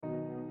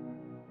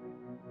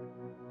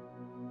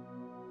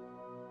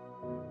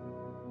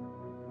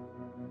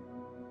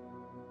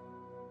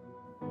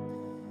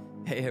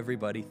Hey,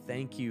 everybody.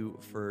 Thank you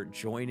for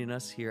joining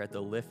us here at the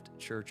Lift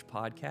Church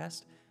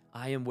podcast.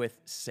 I am with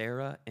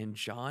Sarah and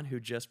John, who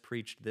just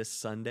preached this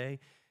Sunday.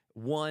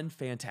 One,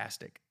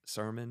 fantastic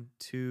sermon.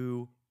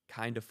 Two,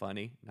 kind of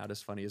funny. Not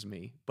as funny as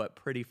me, but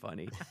pretty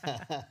funny.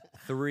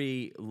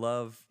 Three,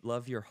 love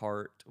your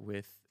heart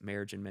with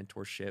marriage and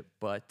mentorship.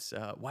 But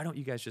why don't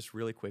you guys just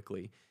really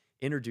quickly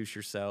introduce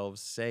yourselves,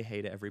 say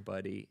hey to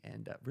everybody,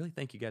 and really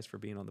thank you guys for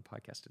being on the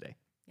podcast today.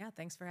 Yeah,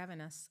 thanks for having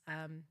us.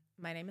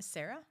 My name is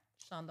Sarah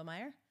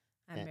Schondelmayer.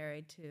 I'm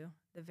married to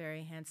the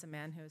very handsome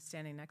man who was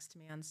standing next to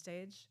me on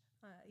stage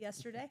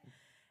yesterday.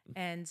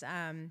 And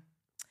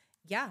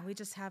we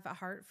just have a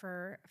heart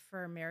for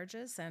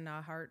marriages and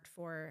a heart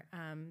for,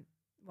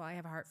 I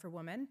have a heart for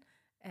women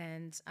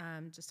and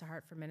just a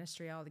heart for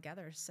ministry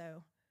altogether.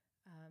 So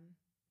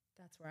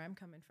that's where I'm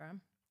coming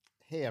from.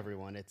 Hey,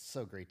 everyone. It's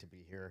so great to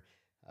be here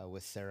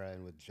with Sarah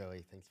and with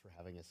Joey. Thanks for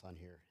having us on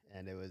here.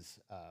 And it was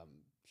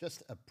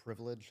just a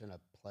privilege and a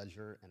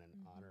pleasure and an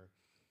honor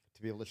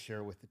to be able to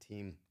share with the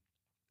team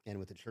and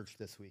with the church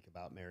this week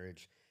about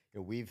marriage. You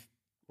know,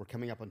 we're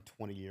coming up on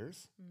 20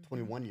 years,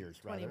 21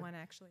 years rather. 21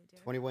 actually, dear.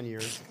 21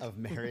 years of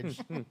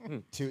marriage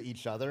to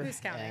each other.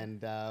 Who's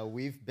counting? And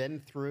we've been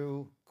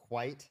through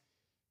quite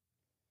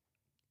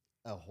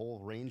a whole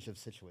range of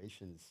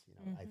situations. You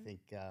know, I think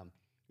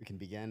we can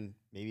begin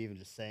maybe even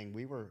just saying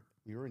we were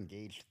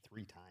engaged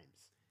 3 times.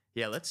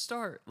 Yeah, let's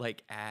start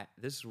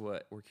this is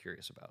what we're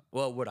curious about.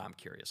 Well, what I'm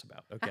curious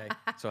about, okay?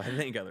 So I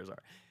think others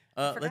are.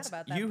 Forgot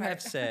about that you part.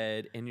 have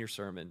said in your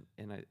sermon,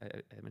 and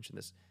I mentioned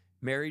this,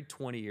 married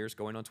 20 years,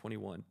 going on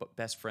 21, but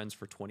best friends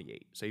for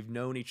 28. So you've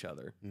known each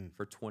other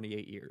for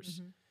 28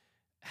 years.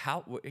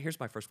 Here's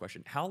my first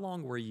question. How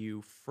long were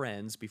you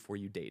friends before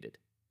you dated?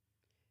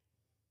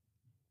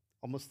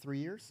 Almost 3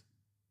 years?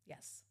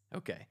 Yes.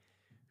 Okay.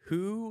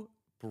 Who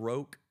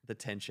broke the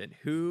tension?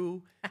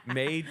 Who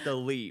made the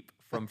leap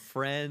from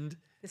friend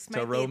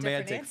to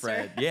romantic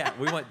friend? Yeah,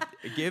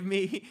 give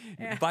me.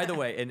 Yeah. By the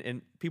way,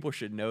 and people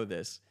should know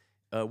this.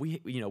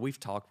 We've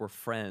talked. We're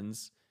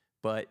friends,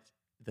 but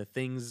the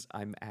things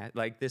I'm at,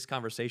 like this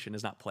conversation,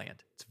 is not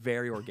planned. It's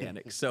very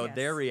organic. So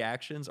their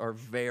reactions are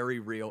very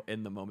real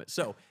in the moment.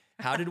 So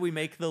how did we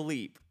make the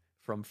leap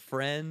from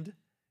friend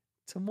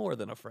to more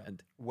than a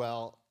friend?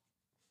 Well,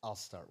 I'll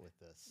start with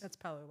this. That's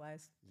probably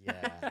wise.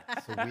 Yeah.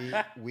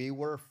 So we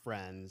were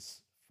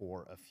friends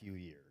for a few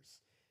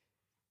years.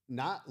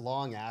 Not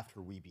long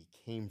after we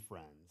became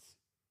friends,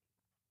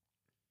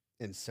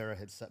 and Sarah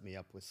had set me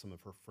up with some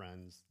of her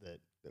friends that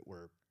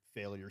were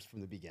failures from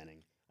the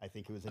beginning. I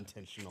think it was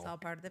intentional. It's all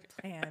part of the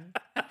plan.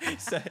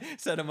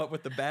 set them up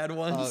with the bad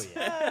ones. Oh,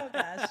 yeah. Oh,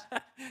 gosh.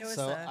 It was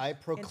So I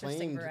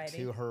proclaimed variety.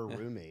 to her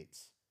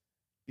roommates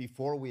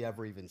before we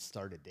ever even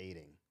started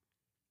dating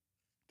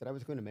that I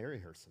was going to marry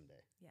her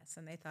someday. Yes,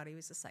 and they thought he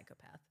was a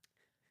psychopath.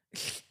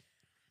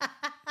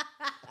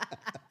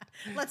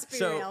 Let's be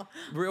real.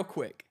 Real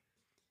quick.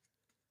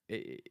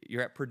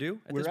 You're at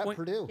Purdue at We're this at point?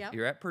 Purdue. Yep.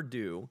 You're at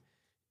Purdue,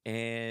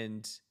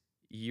 and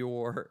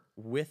you're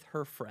with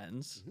her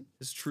friends.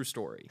 This is a true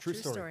story. True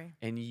story.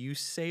 And you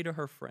say to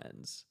her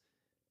friends,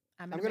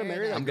 I'm gonna going to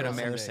marry that I'm going to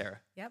girl marry someday.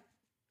 Sarah. Yep.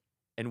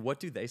 And what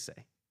do they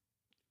say?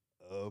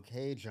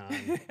 Okay, John.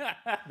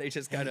 They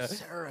just kind Hey, of,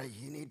 Sarah,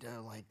 you need to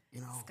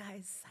This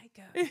guy's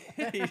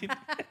psycho.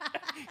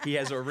 he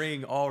has a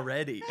ring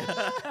already.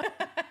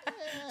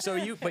 So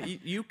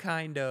you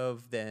kind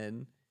of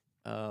then,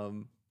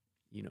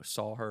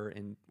 saw her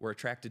and were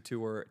attracted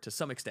to her to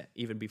some extent,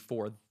 even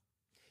before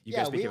you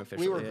guys became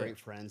official. We were great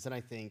friends, and I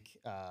think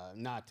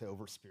not to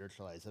over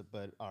spiritualize it,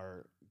 but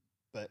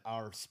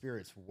our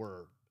spirits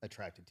were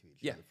attracted to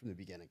each other from the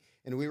beginning,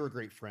 and we were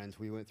great friends.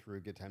 We went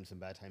through good times and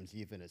bad times,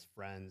 even as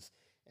friends.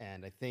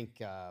 And I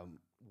think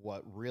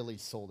what really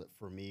sold it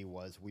for me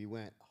was we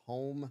went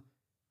home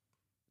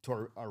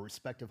to our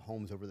respective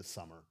homes over the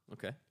summer.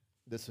 Okay.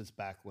 This was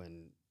back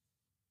when,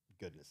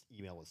 goodness,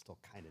 email was still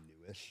kind of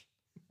newish.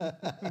 And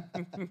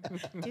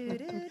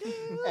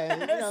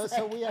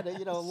so we had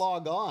to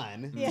log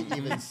on to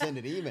even send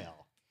an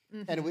email,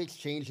 and we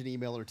exchanged an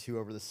email or two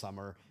over the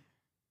summer.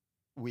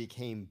 We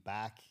came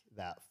back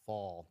that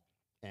fall,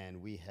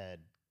 and we had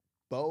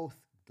both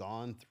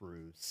gone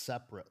through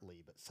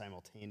separately but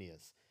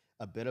simultaneous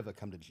a bit of a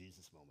come to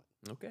Jesus moment.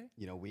 Okay.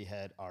 We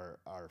had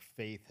our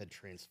faith had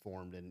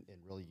transformed in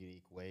really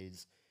unique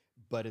ways,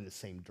 but in the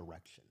same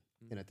direction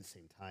and at the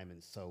same time.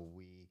 And so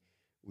we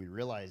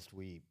realized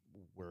we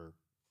were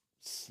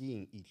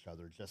seeing each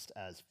other just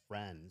as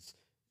friends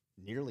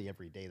nearly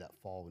every day that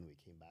fall when we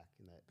came back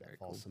in that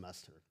fall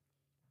semester,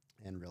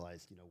 and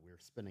realized, we're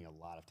spending a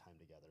lot of time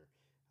together.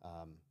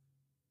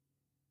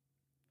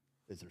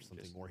 Is there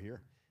something more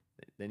here?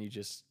 Then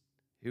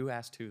who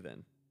asked who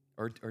then?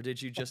 Or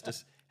did you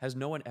just, has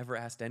no one ever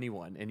asked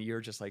anyone? And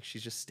you're just like,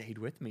 she's just stayed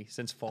with me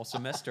since fall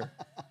semester.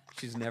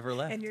 She's never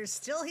left. And you're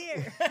still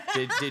here.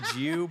 Did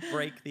you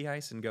break the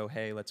ice and go,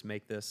 hey, let's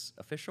make this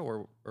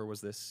official? Or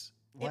was this?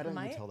 Why don't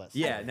you tell that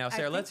story? Yeah, now,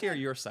 Sarah, let's hear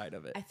your side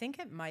of it. I think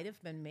it might have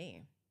been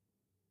me.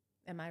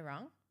 Am I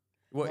wrong?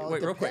 Wait,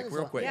 real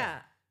quick.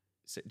 Yeah.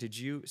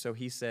 So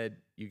he said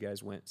you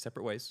guys went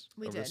separate ways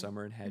over the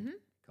summer and had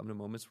come to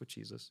moments with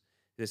Jesus.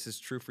 This is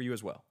true for you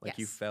as well. Like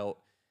you felt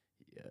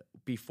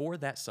before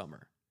that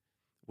summer,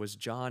 was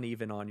John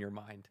even on your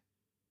mind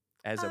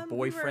as a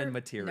boyfriend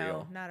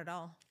material? No, not at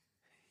all.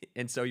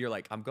 And so you're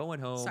like, I'm going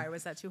home. Sorry,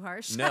 was that too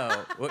harsh?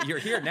 No. Well, you're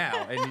here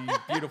now and you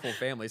beautiful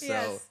family.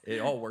 So it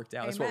all worked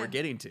out. Amen. That's what we're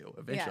getting to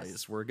eventually.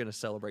 Is we're going to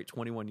celebrate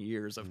 21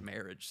 years of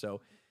marriage.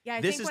 So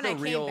I this think is when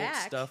the real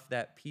stuff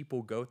that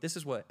people go. This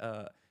is what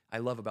I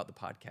love about the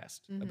podcast,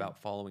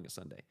 about following a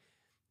Sunday,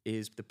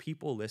 is the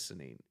people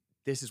listening.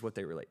 This is what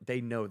they relate. They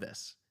know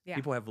this. Yeah.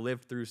 People have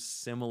lived through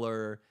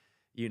similar,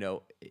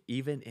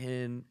 even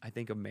in, I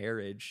think, a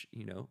marriage,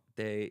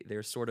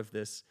 there's sort of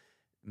this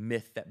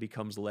myth that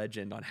becomes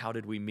legend on how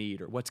did we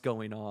meet or what's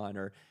going on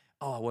or,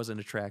 oh, I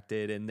wasn't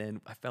attracted and then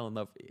I fell in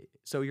love.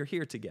 So you're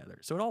here together.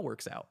 So it all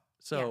works out.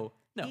 So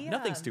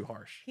nothing's too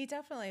harsh. He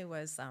definitely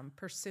was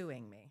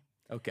pursuing me.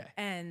 Okay.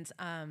 And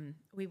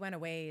we went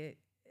away,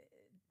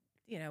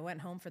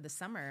 went home for the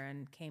summer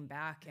and came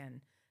back.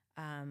 And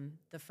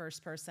the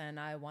first person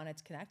I wanted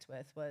to connect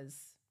with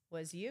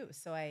was you.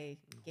 So I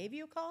gave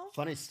you a call.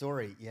 Funny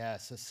story. Yeah.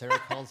 So Sarah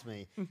calls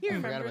me. You I forgot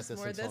about remember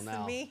more this until than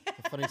now. me.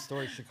 The funny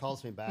story. She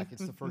calls me back.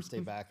 It's the first day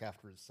back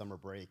after his summer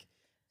break.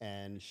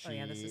 And she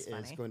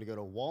is going to go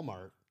to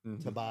Walmart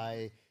to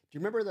buy. Do you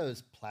remember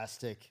those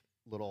plastic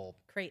little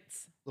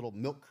crates, little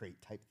milk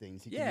crate type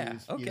things you can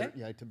use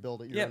either, to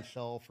build at your own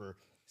shelf or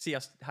see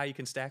how you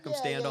can stack them,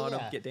 stand on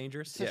them, get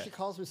dangerous? So she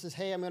calls me and says,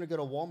 hey, I'm going to go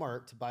to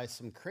Walmart to buy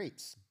some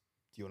crates.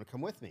 Do you want to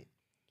come with me?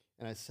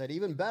 And I said,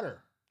 even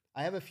better.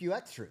 I have a few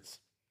extras.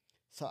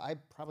 So I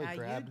probably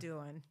grabbed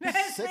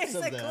 6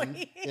 of them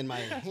in my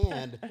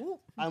hand.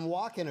 I'm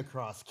walking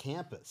across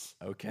campus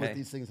with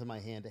these things in my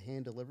hand to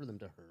hand deliver them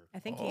to her. I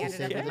think he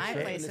ended up at my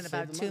place in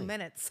about 2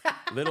 minutes.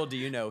 Little do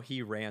you know,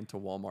 he ran to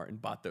Walmart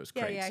and bought those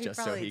crates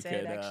just so he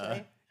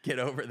could get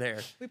over there.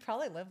 We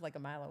probably lived like a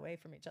mile away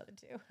from each other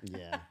too.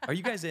 Yeah. Are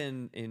you guys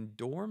in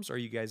dorms or are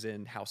you guys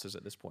in houses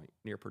at this point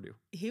near Purdue?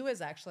 He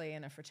was actually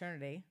in a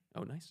fraternity.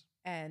 Oh, nice.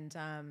 And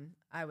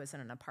I was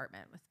in an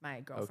apartment with my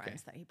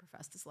girlfriends that he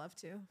professed his love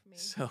to. Me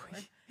so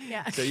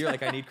you're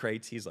like, I need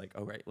crates. He's like,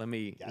 all right,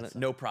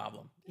 no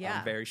problem. Yeah.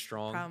 I'm very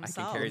strong. I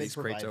can carry these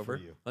crates over.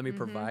 Let me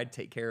provide,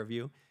 take care of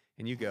you.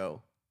 And you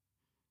go,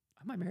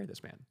 I might marry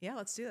this man. Yeah,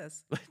 let's do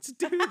this. Let's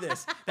do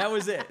this. That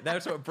was it.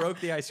 That's what broke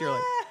the ice. You're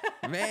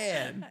like,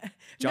 man,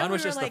 John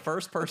was just the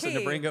first person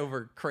to bring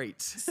over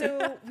crates.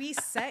 So we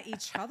set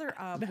each other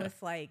up with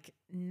the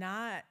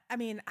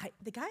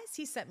guys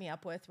he set me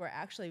up with were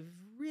actually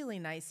really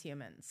nice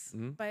humans,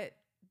 but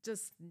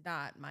just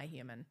not my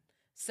human.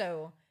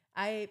 So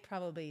I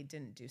probably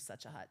didn't do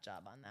such a hot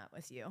job on that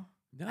with you.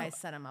 No. I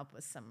set him up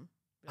with some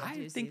real I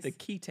doozies. think the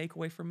key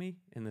takeaway for me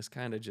in this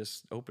kind of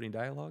just opening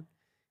dialogue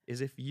is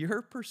if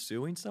you're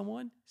pursuing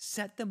someone,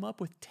 set them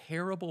up with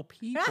terrible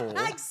people.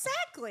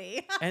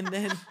 Exactly. and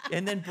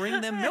then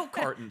bring them milk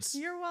cartons.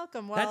 You're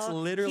welcome. Well, that's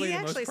literally the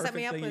most perfect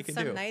thing you can do. He actually set me up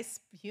with some nice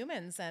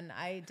humans, and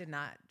I did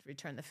not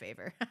return the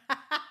favor.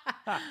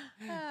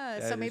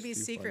 So maybe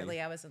secretly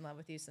I was in love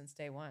with you since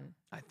day one.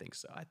 I think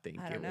so. I think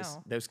it was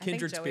those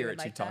kindred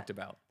spirits you talked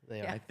about.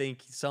 Yeah. I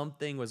think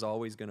something was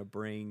always going to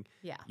bring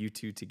you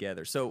two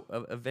together. So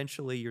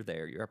eventually you're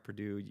there. You're at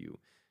Purdue. You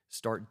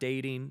start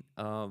dating.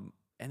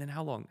 And then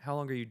how long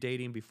are you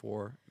dating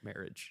before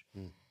marriage?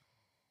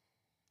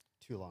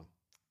 Too long.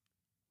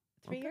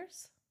 3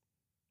 years?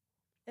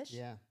 Ish?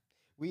 Yeah.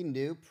 We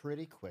knew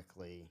pretty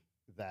quickly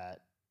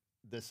that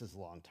this is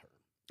long term.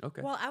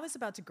 Okay. Well, I was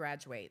about to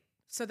graduate.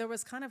 So there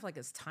was kind of like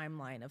this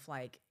timeline of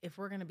like, if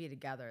we're going to be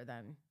together,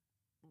 then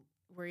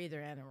we're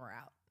either in or we're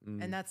out.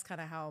 And that's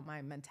kind of how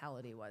my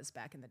mentality was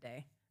back in the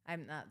day.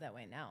 I'm not that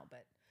way now,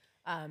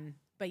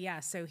 but yeah,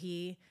 so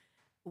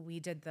we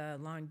did the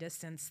long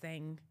distance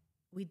thing.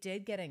 We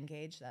did get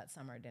engaged that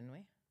summer, didn't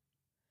we?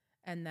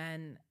 And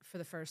then for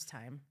the first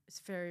time, it's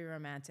a very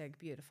romantic,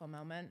 beautiful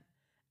moment.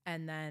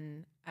 And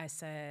then I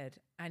said,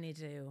 I need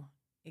to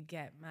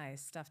get my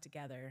stuff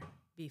together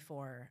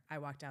before I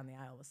walk down the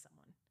aisle with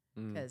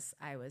someone because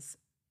I was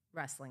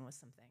wrestling with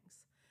some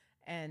things.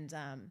 And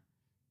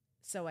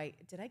so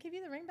did I give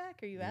you the ring back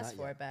or you asked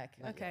for it back?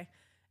 Not okay. Yet.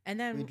 And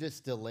then we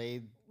just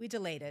delayed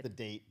it. The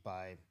date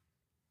by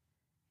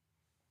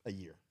a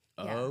year.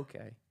 Yeah.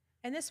 Okay.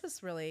 And this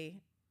was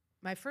really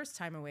my first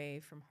time away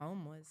from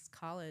home was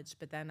college,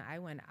 but then I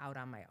went out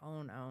on my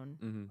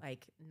own.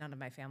 Like none of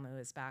my family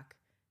was back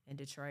in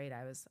Detroit.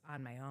 I was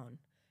on my own.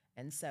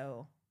 And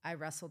so I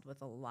wrestled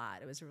with a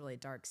lot. It was a really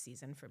dark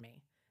season for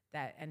me.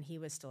 And he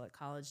was still at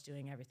college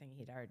doing everything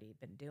he'd already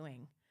been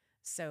doing.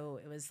 So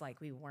it was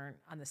like we weren't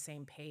on the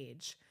same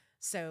page.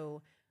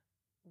 So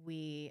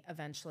we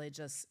eventually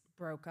just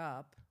broke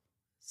up.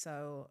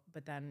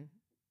 But then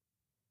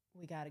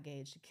we got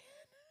engaged again.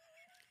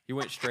 You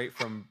went straight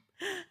from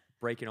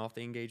breaking off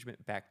the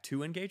engagement back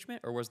to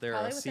engagement, or was there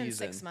Probably a within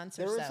season? 6 months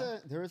or so.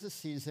 There was a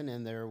season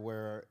in there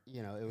where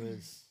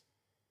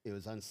it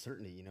was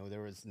uncertainty.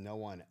 There was no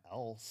one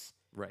else.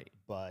 Right.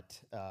 But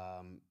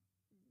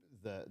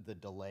the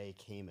delay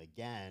came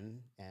again,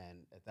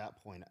 and at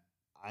that point,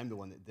 I'm the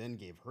one that then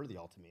gave her the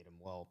ultimatum.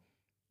 Well,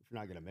 if you're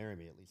not going to marry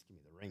me, at least give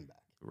me the ring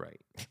back.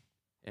 Right.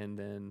 And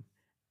then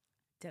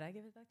did I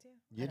give it back to you?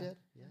 You did,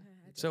 yeah.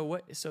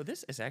 Okay, So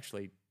this is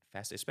actually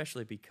fast,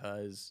 especially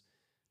because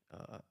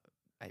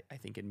I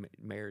think in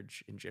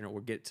marriage in general,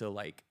 we'll get to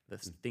like the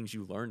things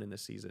you learned in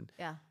this season.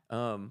 Yeah.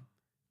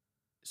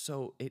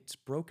 So it's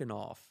broken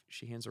off.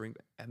 She hands the ring.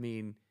 I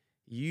mean,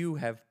 you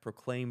have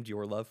proclaimed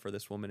your love for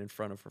this woman in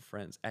front of her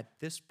friends. At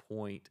this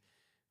point,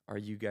 are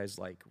you guys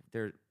like,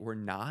 we're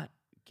not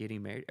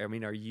getting married? I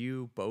mean, are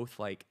you both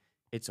like,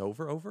 it's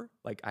over?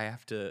 Like, I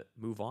have to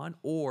move on?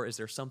 Or is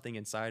there something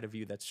inside of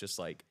you that's just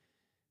like,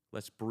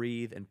 let's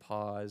breathe and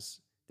pause.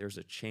 There's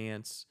a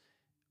chance.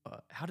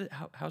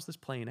 How's this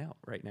playing out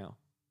right now?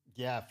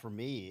 Yeah, for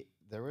me,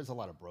 there was a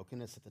lot of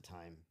brokenness at the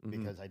time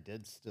because I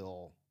did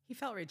still... He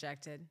felt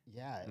rejected.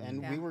 Yeah,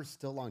 and we were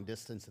still long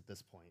distance at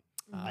this point.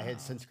 I had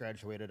since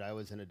graduated. I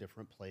was in a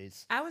different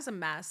place. I was a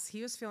mess.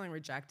 He was feeling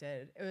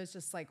rejected. It was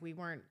just like we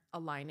weren't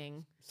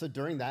aligning. So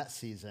during that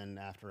season,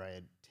 after I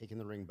had taken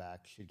the ring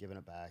back, she'd given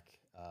it back,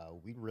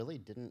 we really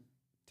didn't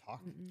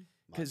talk much.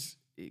 Because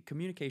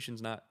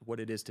communication's not what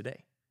it is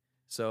today.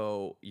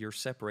 So you're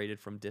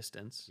separated from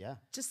distance. Yeah.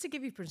 Just to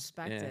give you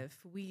perspective,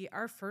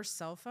 our first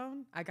cell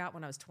phone I got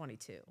when I was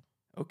 22.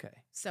 Okay.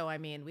 So, I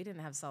mean, we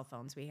didn't have cell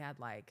phones. We had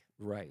like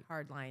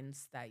hard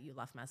lines that you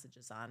left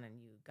messages on and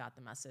you got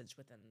the message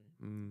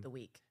within the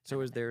week.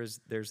 So there's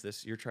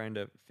this, you're trying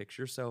to fix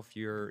yourself.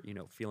 You're,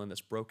 feeling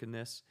this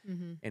brokenness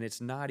and it's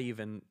not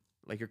even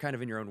like you're kind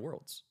of in your own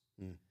worlds.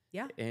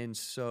 Yeah. And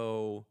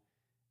so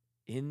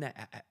in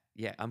that,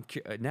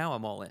 now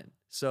I'm all in.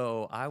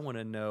 So I want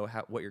to know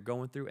what you're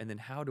going through and then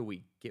how do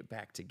we get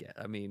back together?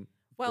 I mean,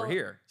 we're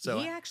here. So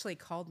he actually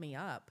called me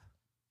up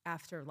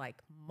after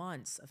like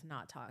months of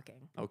not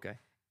talking. Okay.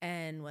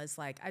 And was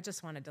like, I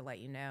just wanted to let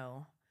you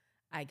know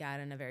I got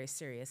in a very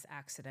serious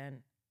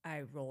accident.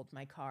 I rolled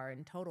my car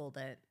and totaled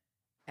it.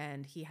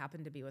 And he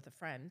happened to be with a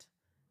friend.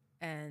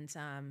 And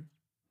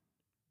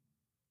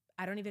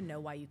I don't even know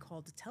why you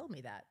called to tell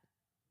me that.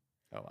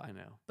 Oh, I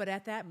know. But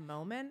at that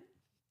moment,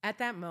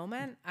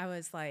 I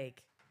was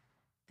like,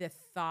 the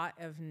thought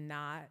of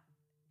not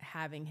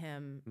having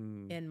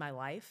him in my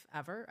life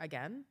ever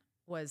again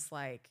was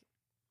like,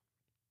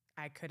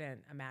 I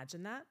couldn't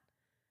imagine that.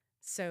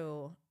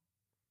 So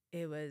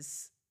it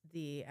was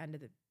the end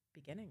of the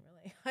beginning,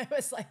 really. I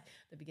was like,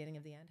 the beginning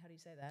of the end. How do you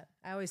say that?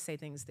 I always say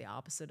things the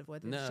opposite of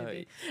what they should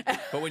be.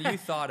 But when you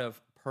thought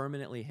of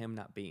permanently him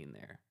not being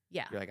there,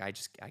 yeah, you're like,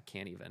 I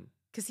can't even.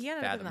 Because he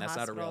ended up in the That's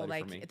hospital. Not a reality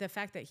like for me. The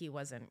fact that he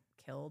wasn't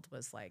killed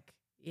was like,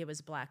 it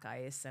was black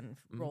ice and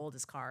rolled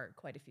his car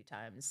quite a few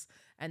times.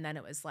 And then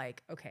it was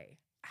like, okay,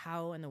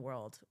 how in the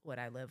world would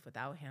I live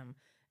without him?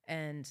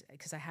 And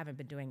because I haven't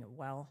been doing it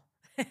well.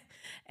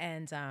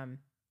 And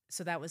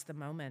so that was the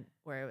moment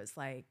where it was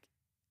like,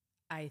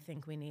 I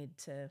think we need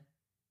to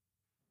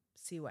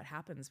see what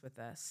happens with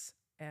this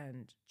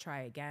and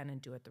try again and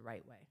do it the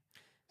right way.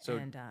 So,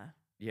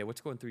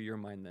 what's going through your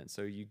mind then?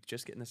 So you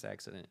just get in this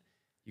accident.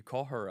 You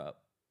call her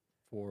up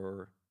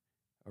for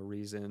a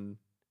reason.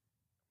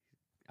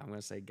 I'm going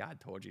to say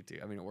God told you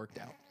to. I mean, it worked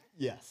out.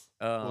 Yes,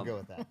 we'll go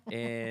with that.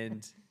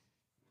 And,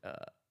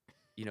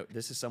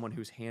 this is someone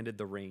who's handed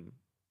the ring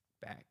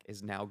back,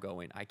 is now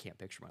going, I can't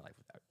picture my life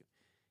without you.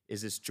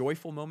 Is this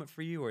joyful moment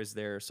for you, or is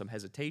there some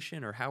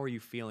hesitation, or how are you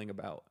feeling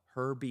about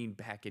her being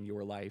back in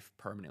your life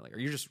permanently? Or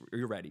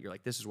you're ready? You're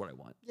like, this is what I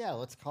want. Yeah,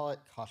 let's call it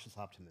cautious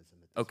optimism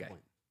at this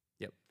point.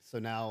 Yep. So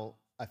now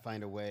I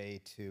find a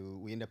way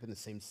we end up in the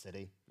same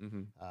city.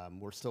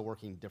 We're still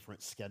working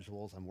different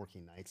schedules. I'm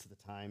working nights at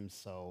the time,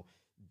 so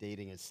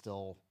dating is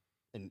still,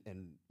 and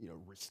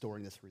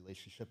restoring this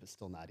relationship is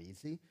still not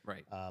easy.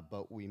 Right.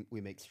 But we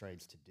make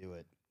strides to do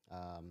it.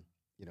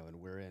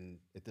 And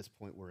at this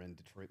point, we're in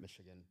Detroit,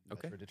 Michigan.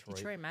 Okay.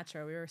 Detroit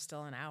Metro. We were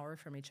still an hour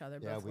from each other,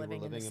 both we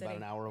living were in the living city. about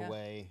an hour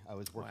away. I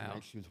was working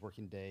nights, she was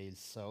working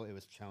days, so it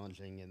was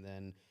challenging. And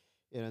then,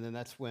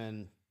 that's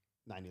when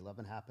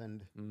 9/11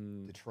 happened.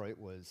 Detroit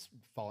was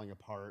falling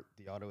apart.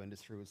 The auto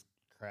industry was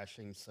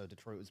crashing, so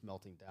Detroit was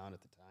melting down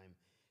at the time.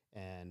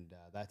 And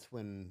that's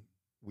when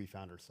we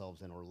found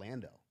ourselves in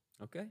Orlando.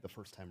 Okay. The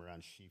first time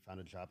around, she found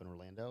a job in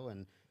Orlando,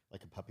 and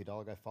like a puppy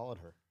dog, I followed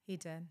her. He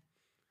did.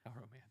 How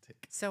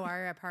romantic. So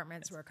our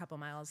apartments were a couple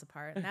miles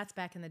apart. And that's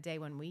back in the day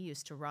when we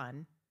used to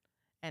run.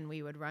 And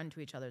we would run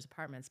to each other's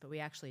apartments. But we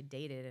actually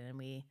dated and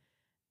we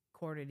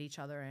courted each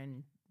other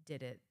and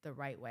did it the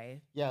right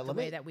way. Yeah, the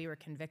way that we were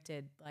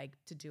convicted, like,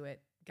 to do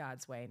it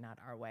God's way, not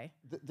our way.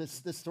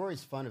 This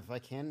story's fun. If I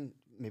can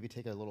maybe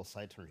take a little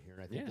side turn here.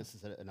 And I think this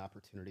is an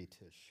opportunity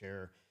to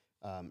share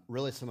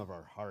really some of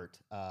our heart.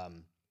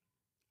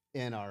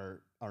 In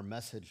our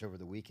message over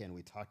the weekend,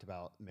 we talked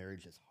about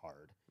marriage is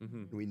hard.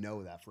 We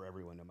know that for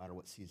everyone, no matter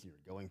what season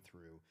you're going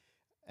through.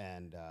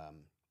 And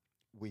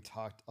we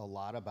talked a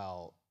lot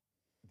about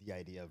the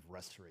idea of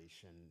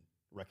restoration,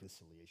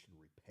 reconciliation,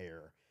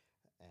 repair,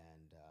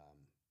 and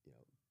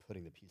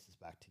putting the pieces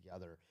back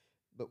together.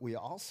 But we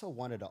also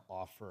wanted to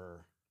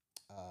offer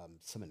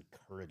some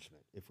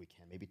encouragement, if we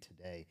can, maybe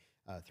today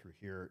through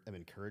here, of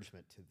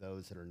encouragement to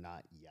those that are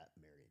not yet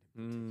married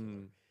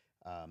in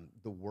particular.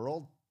 The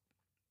world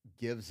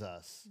gives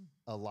us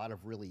a lot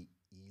of really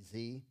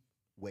easy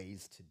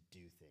ways to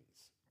do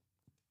things.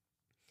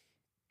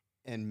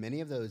 And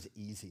many of those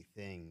easy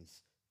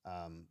things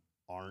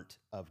aren't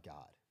of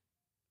God.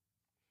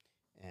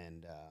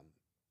 And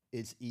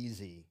it's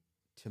easy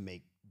to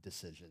make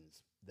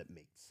decisions that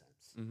make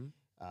sense.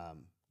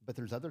 But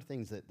there's other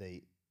things that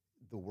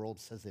the world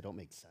says they don't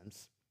make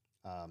sense,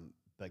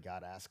 but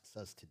God asks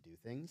us to do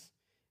things.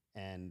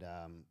 And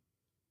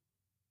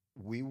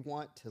we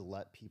want to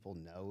let people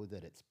know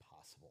that it's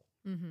possible.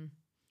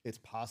 It's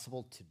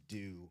possible to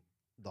do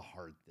the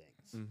hard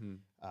things.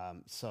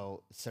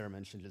 So Sarah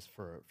mentioned, just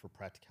for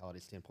practicality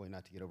standpoint,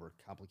 not to get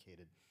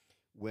overcomplicated,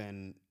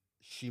 when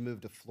she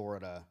moved to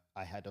Florida,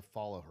 I had to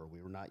follow her. We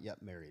were not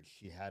yet married.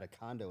 She had a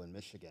condo in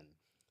Michigan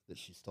that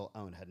she still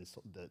owned.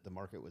 The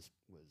market was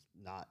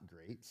not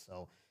great,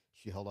 so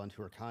she held on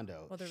to her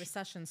condo. Well, the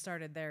recession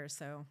started there,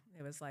 so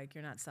it was like,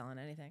 you're not selling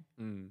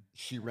anything.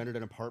 She rented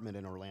an apartment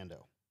in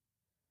Orlando.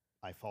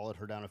 I followed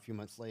her down a few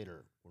months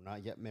later. We're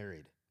not yet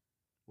married.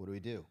 What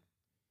do?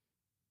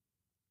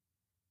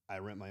 I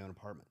rent my own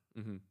apartment.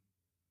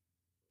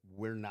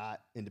 We're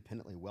not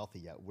independently wealthy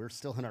yet. We're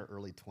still in our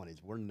early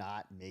 20s. We're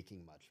not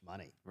making much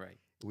money. Right.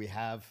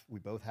 We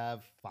both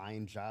have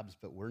fine jobs,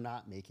 but we're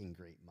not making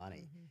great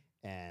money.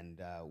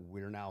 And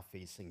we're now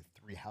facing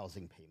 3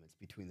 housing payments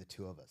between the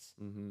two of us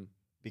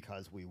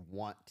because we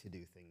want to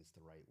do things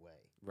the right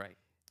way. Right.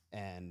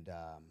 And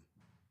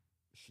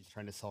she's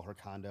trying to sell her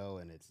condo,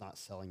 and it's not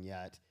selling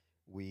yet.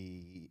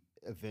 We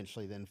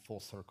eventually then full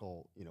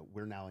circle,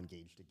 we're now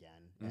engaged again.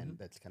 And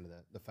that's kind of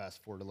the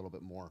fast forward a little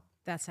bit more.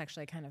 That's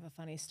actually kind of a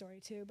funny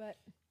story too, but.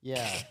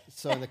 Yeah.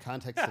 So in the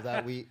context of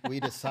that, we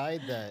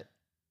decide that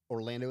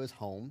Orlando is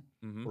home.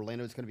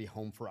 Orlando is going to be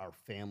home for our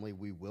family.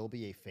 We will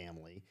be a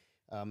family.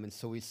 And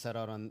so we set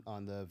out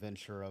on the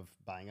venture of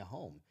buying a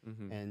home.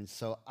 And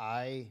so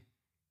I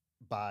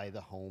buy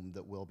the home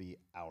that will be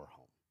our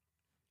home.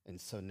 And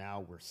so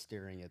now we're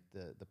staring at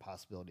the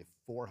possibility of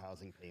 4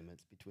 housing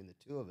payments between the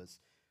two of us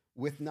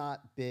with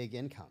not big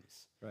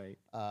incomes. Right.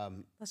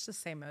 Let's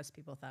just say most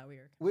people thought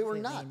we were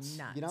nuts.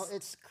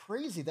 It's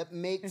crazy. That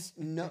makes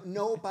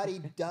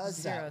nobody does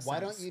Zero that. Why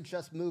sense. don't you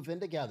just move in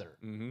together?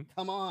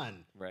 Come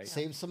on. Right.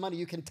 Save some money.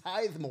 You can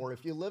tithe more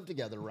if you live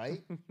together,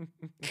 right?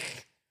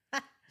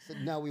 So,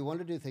 no, we want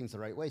to do things the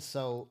right way.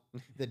 So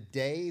the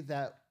day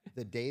that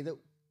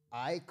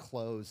I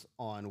close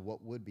on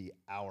what would be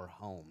our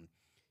home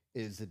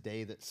is the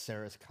day that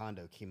Sarah's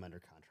condo came under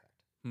contract.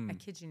 I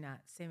kid you not,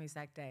 same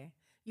exact day.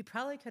 You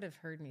probably could have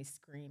heard me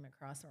scream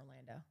across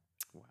Orlando.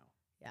 Wow.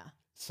 Yeah.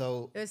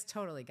 So it was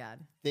totally God.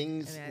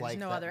 Things like there's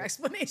no that, other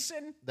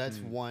explanation. That's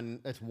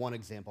one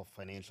example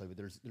financially, but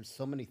there's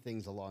so many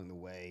things along the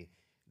way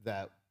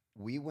that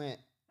we went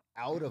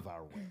out of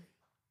our way.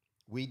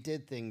 We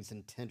did things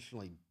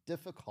intentionally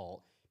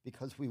difficult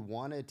because we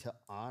wanted to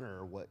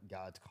honor what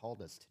God's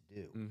called us to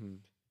do.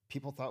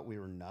 People thought we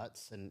were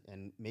nuts,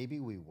 and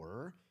maybe we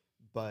were,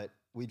 but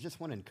we just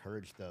want to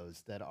encourage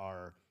those that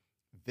are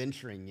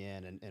venturing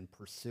in and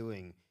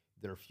pursuing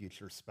their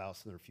future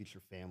spouse and their future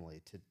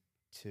family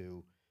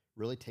to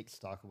really take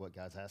stock of what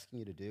God's asking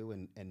you to do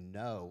and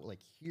know,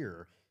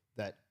 hear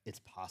that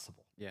it's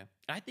possible. Yeah.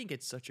 I think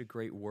it's such a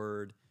great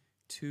word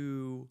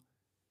to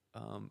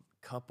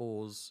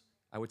couples.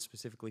 I would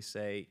specifically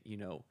say,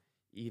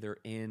 either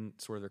in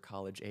sort of their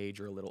college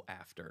age or a little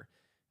after.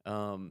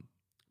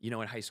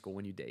 In high school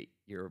when you date,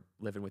 you're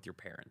living with your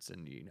parents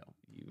and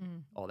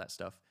all that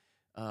stuff.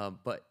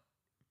 But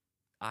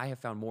I have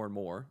found more and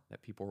more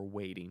that people are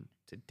waiting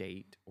to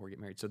date or get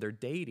married. So they're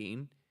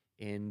dating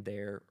in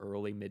their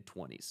early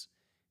mid-20s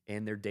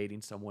and they're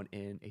dating someone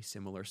in a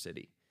similar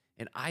city.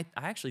 And I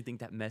actually think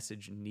that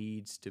message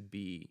needs to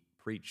be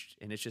preached.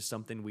 And it's just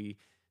something we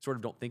sort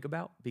of don't think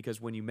about because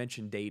when you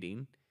mention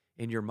dating,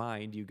 in your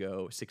mind, you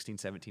go 16,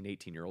 17,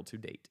 18-year-olds who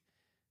date.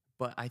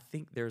 But I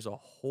think there's a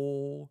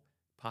whole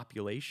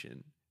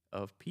population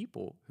of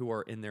people who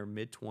are in their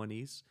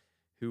mid-20s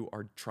who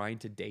are trying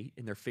to date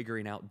and they're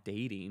figuring out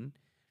dating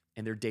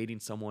and they're dating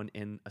someone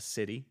in a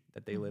city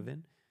that they live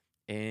in.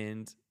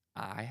 And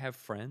I have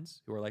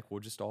friends who are like, we'll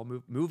just all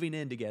moving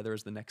in together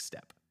is the next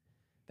step.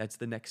 That's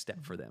the next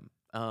step for them.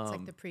 It's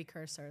like the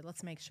precursor.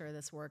 Let's make sure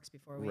this works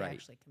before we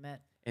actually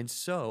commit. And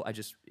so I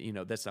just,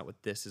 that's not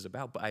what this is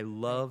about, but I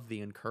love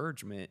the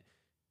encouragement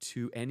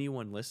to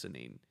anyone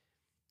listening.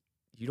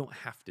 You don't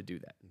have to do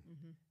that.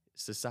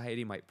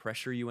 Society might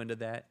pressure you into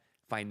that,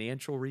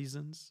 financial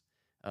reasons,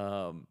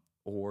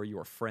 or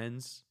your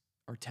friends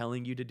are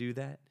telling you to do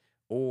that,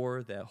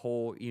 or the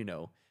whole,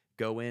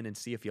 go in and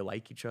see if you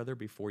like each other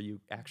before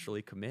you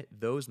actually commit.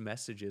 Those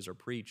messages are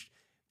preached.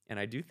 And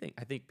I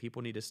think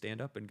people need to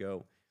stand up and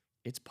go,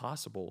 it's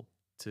possible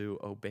to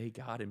obey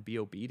God and be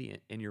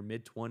obedient in your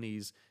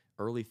mid-20s,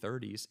 early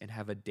 30s, and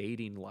have a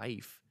dating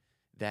life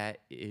that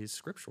is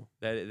scriptural,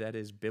 that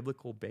is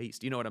biblical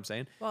based. You know what I'm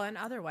saying? Well, and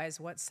otherwise,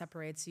 what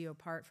separates you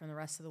apart from the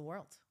rest of the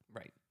world?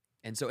 Right.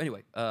 And so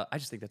anyway, I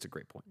just think that's a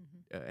great point.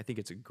 I think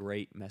it's a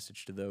great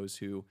message to those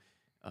who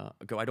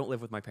go, I don't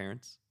live with my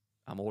parents.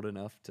 I'm old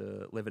enough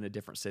to live in a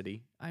different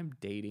city. I'm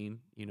dating,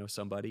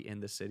 somebody in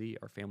the city.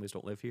 Our families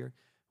don't live here.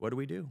 What do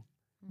we do?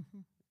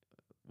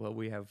 Well,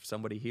 we have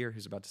somebody here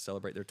who's about to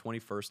celebrate their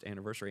 21st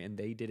anniversary, and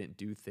they didn't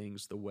do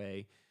things the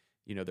way,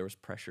 there was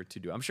pressure to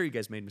do. I'm sure you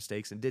guys made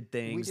mistakes and did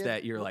things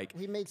that you're like,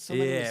 we made so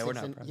many mistakes. We're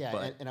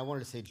not and I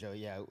wanted to say, Joe,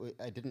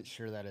 I didn't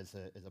share that as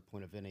a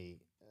point of any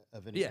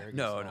arrogance.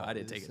 No, I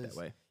didn't take it that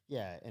way.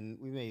 Yeah, and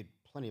we made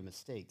plenty of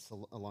mistakes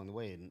along the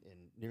way in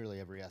nearly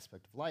every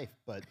aspect of life,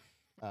 but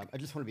I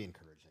just want to be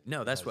encouraging.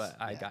 No, that's what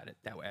I got it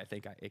that way. I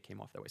think it came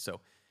off that way.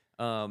 So,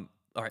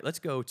 all right, let's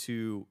go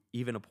to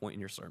even a point in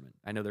your sermon.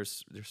 I know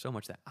there's so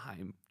much that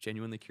I'm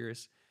genuinely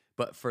curious,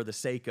 but for the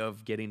sake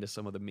of getting to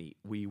some of the meat,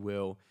 we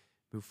will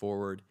move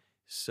forward.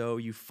 So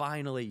you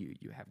finally,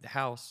 you have the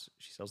house,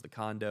 she sells the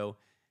condo,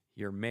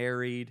 you're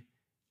married,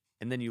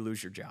 and then you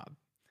lose your job.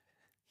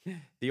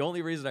 The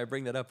only reason I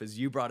bring that up is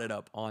you brought it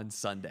up on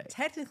Sunday.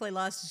 Technically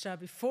lost his job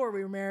before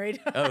we were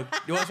married. Oh,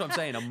 that's what I'm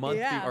saying. A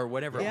month or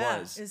whatever it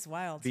was. It's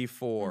wild.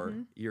 Before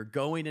you're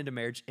going into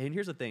marriage. And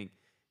here's the thing.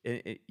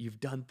 You've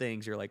done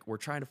things. You're like, we're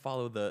trying to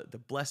follow the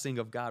blessing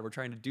of God. We're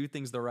trying to do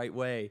things the right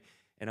way.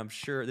 And I'm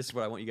sure this is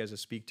what I want you guys to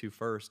speak to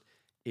first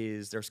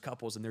is there's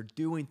couples and they're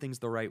doing things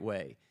the right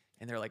way.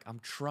 And they're like, I'm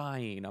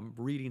trying. I'm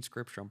reading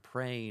scripture. I'm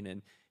praying.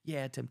 And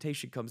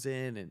temptation comes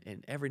in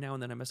and every now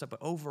and then I mess up. But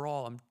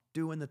overall, I'm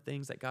doing the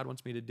things that God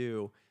wants me to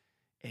do.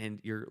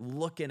 And you're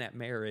looking at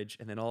marriage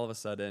and then all of a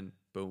sudden,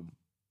 boom,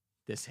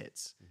 this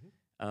hits.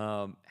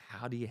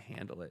 How do you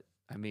handle it?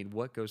 I mean,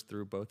 what goes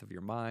through both of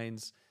your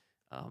minds?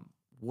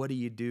 What do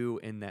you do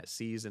in that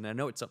season? I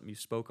know it's something you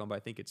spoke on, but I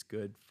think it's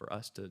good for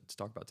us to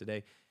talk about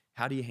today.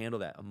 How do you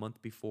handle that a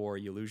month before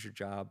you lose your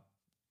job?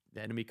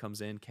 The enemy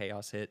comes in,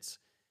 chaos hits.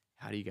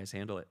 How do you guys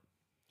handle it?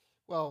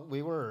 Well,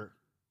 we were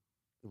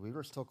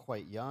still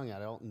quite young. I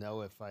don't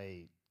know if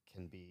I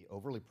can be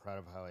overly proud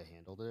of how I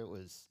handled it. It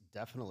was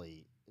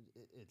definitely,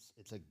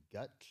 it's a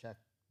gut check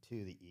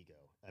to the ego.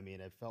 I mean,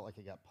 I felt like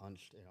I got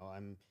punched.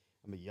 I'm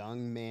a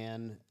young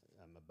man.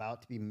 I'm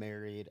about to be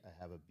married. I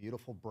have a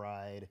beautiful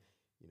bride.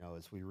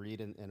 As we read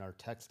in our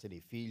text in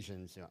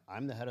Ephesians,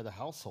 I'm the head of the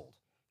household,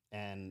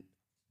 and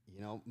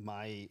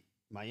my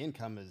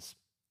income is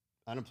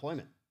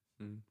unemployment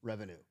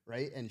revenue,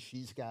 right? And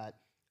she's got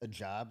a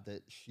job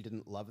that she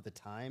didn't love at the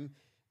time,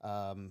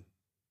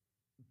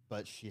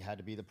 but she had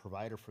to be the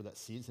provider for that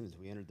season as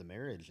we entered the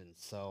marriage. And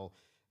so,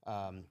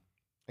 I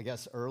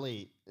guess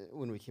early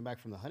when we came back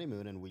from the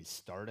honeymoon and we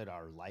started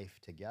our life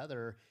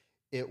together,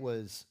 it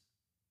was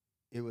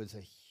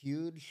a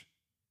huge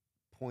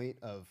point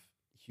of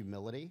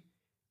humility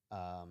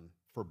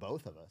for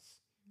both of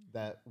us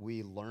that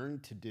we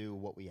learned to do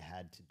what we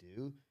had to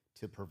do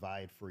to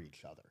provide for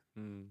each other.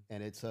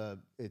 And it's a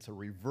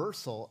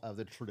reversal of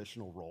the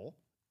traditional role.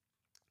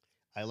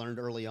 I learned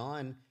early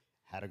on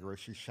how to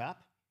grocery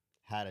shop,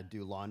 how to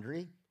do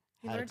laundry,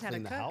 how to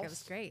clean the house. It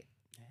was great.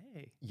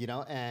 Hey.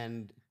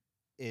 And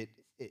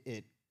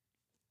it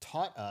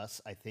taught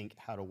us, I think,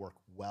 how to work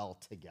well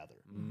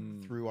together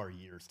through our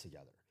years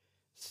together.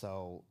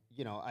 So,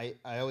 I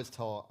always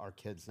tell our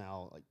kids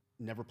now, like,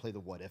 never play the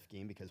what if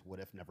game because what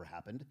if never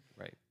happened.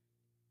 Right.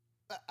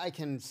 I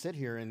can sit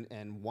here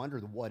and wonder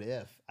the what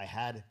if I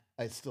had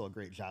still a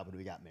great job when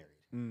we got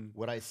married.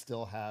 Would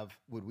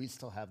we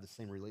still have the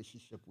same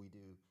relationship we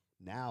do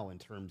now in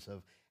terms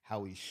of how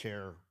we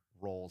share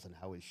roles and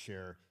how we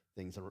share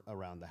things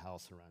around the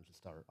house, around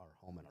just our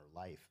home and our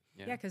life?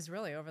 Yeah, because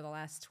really over the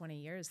last 20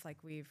 years, like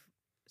we've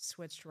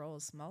switched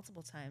roles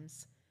multiple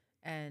times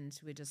and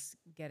we just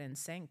get in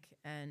sync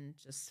and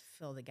just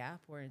fill the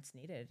gap where it's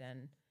needed.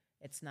 And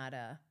it's not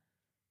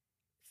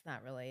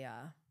really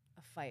a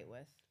fight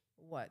with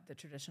what the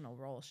traditional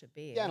role should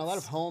be. Yeah, in a lot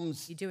of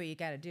homes, you do what you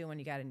got to do when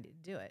you got to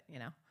do it,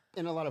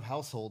 In a lot of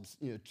households,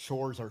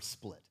 chores are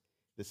split.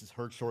 This is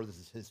her chore, this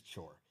is his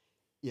chore.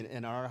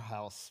 In our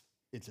house,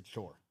 it's a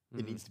chore.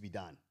 It needs to be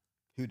done.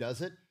 Who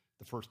does it?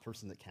 The first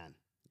person that can.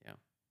 Yeah.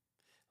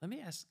 Let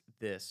me ask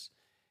this.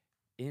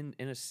 In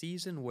a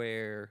season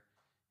where,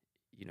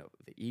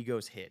 the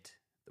ego's hit,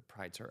 the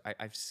pride's hurt,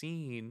 I've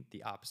seen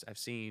the opposite. I've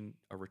seen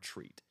a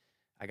retreat.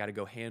 I got to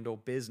go handle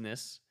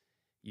business.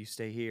 You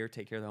stay here,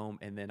 take care of the home,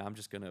 and then I'm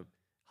just going to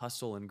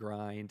hustle and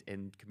grind,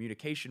 and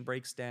communication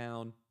breaks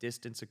down,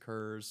 distance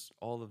occurs,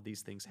 all of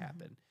these things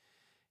happen.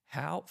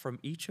 How, from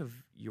each of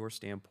your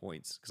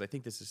standpoints, because I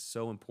think this is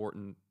so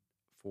important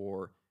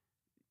for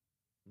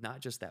not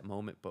just that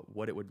moment, but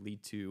what it would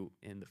lead to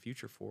in the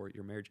future for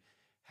your marriage,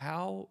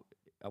 I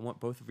want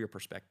both of your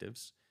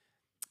perspectives.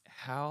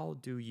 How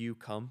do you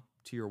come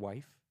to your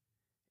wife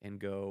and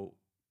go,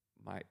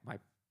 my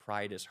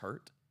pride is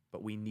hurt,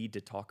 but we need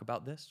to talk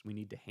about this. We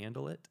need to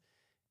handle it,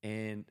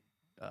 and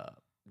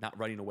not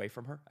running away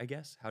from her, I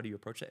guess. How do you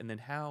approach that? And then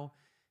how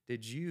do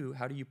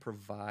you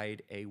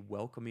provide a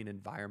welcoming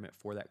environment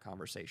for that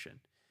conversation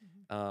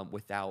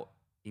without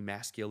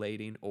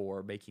emasculating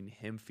or making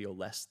him feel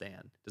less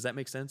than? Does that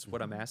make sense?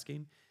 What I'm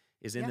asking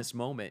is in this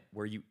moment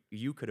where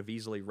you could have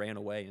easily ran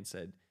away and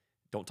said,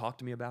 don't talk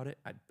to me about it.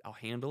 I'll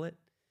handle it.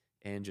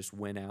 And just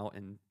went out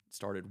and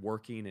started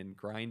working and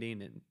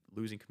grinding and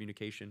losing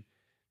communication.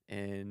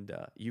 And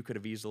you could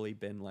have easily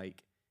been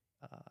like,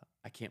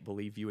 I can't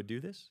believe you would do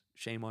this.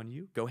 Shame on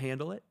you. Go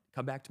handle it.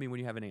 Come back to me when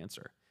you have an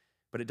answer.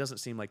 But it doesn't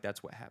seem like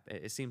that's what happened.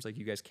 It seems like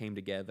you guys came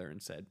together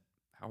and said,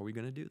 how are we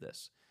going to do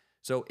this?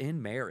 So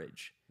in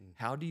marriage,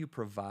 how do you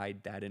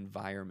provide that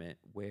environment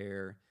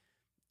where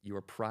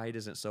your pride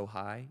isn't so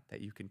high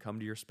that you can come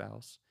to your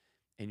spouse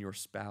and your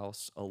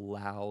spouse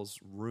allows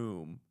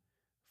room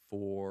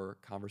for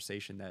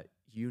conversation that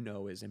you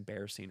know is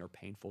embarrassing or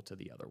painful to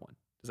the other one?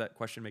 Does that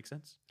question make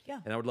sense? Yeah.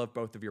 And I would love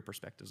both of your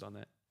perspectives on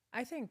that.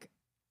 I think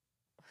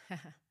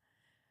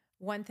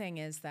one thing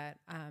is that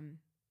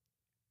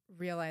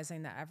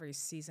realizing that every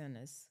season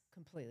is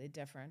completely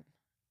different.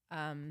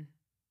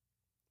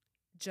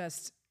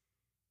 Just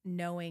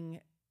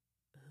knowing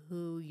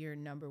who your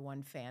number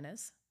one fan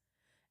is.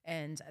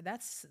 And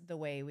that's the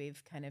way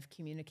we've kind of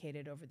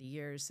communicated over the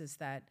years, is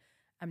that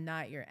I'm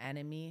not your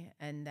enemy,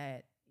 and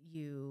that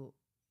you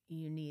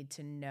need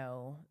to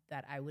know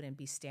that I wouldn't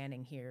be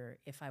standing here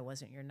if I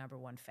wasn't your number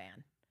one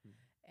fan.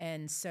 Mm-hmm.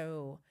 And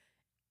so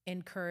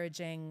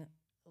encouraging,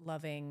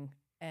 loving,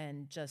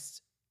 and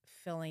just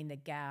filling the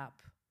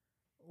gap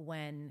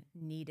when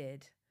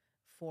needed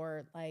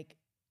for, like,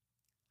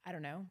 I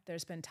don't know,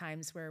 there's been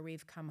times where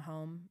we've come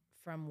home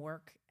from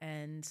work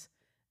and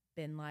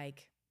been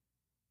like,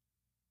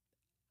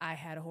 I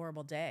had a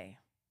horrible day.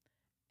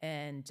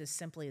 And just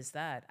simply as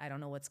that, I don't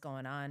know what's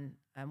going on.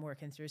 I'm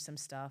working through some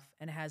stuff,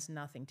 and it has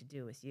nothing to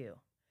do with you.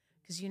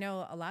 Because, you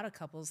know, a lot of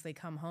couples, they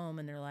come home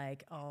and they're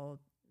like all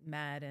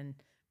mad and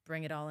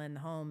bring it all in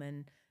home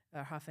and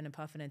are huffing and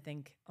puffing and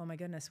think, oh my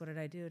goodness, what did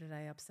I do? Did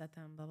I upset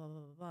them? Blah, blah, blah,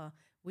 blah, blah.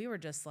 We were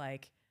just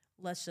like,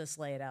 let's just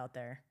lay it out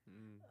there.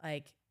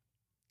 Like,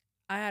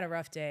 I had a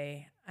rough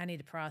day. I need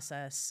to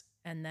process.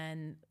 And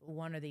then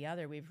one or the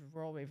other, we've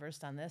role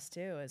reversed on this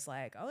too. Is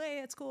like, okay,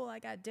 it's cool. I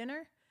got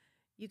dinner.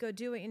 You go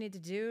do what you need to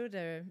do.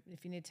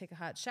 If you need to take a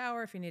hot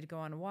shower, if you need to go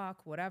on a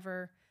walk,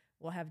 whatever,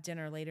 we'll have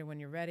dinner later when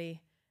you're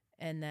ready.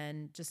 And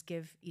then just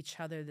give each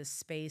other the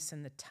space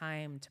and the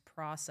time to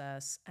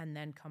process, and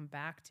then come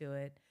back to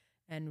it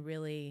and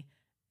really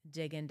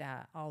dig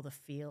into all the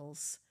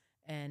feels,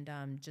 and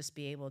just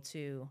be able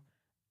to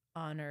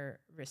honor,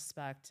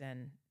 respect,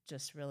 and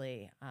just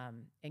really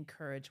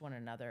encourage one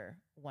another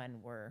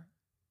when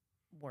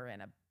we're in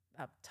a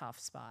tough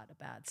spot, a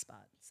bad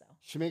spot. So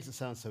she makes it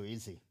sound so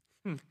easy.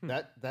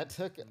 That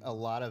took a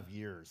lot of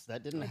years.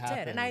 That didn't happen.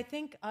 It did. And I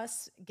think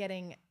us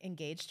getting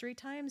engaged 3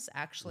 times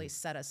actually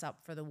set us up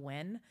for the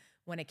win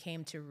when it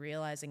came to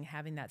realizing,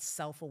 having that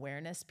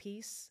self-awareness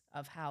piece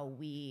of how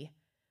we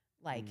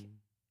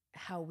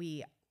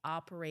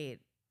operate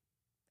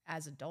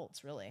as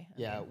adults, really.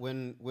 Yeah,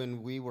 when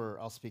we were,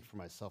 I'll speak for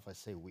myself, I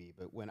say we,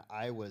 but when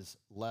I was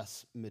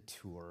less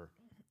mature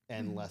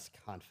and less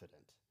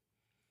confident,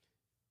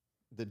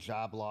 the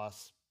job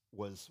loss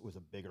was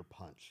a bigger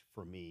punch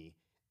for me.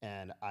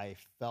 And I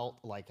felt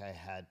like I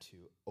had to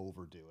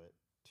overdo it,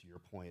 to your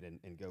point,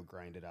 and go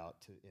grind it out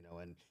to,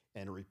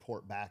 and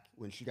report back.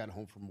 When she got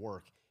home from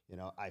work,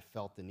 I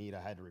felt the need. I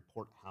had to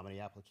report, how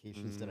many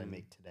applications did I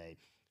make today?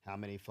 How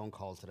many phone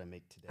calls did I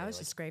make today? I was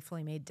just grateful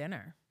he made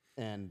dinner.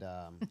 And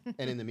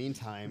in the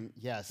meantime,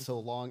 so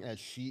long as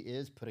she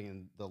is putting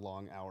in the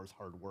long hours,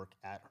 hard work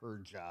at her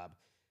job,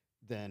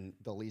 then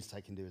the least I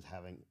can do is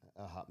having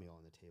a hot meal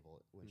on the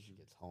table when she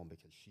gets home,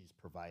 because she's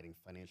providing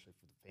financially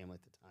for the family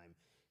at the time.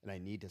 And I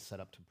need to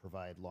set up to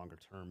provide longer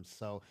term.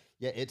 So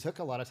yeah, it took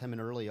a lot of time.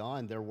 And early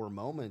on, there were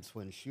moments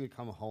when she would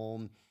come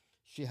home,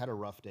 she had a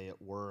rough day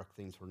at work,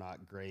 things were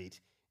not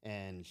great,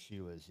 and she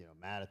was,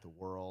 mad at the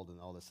world and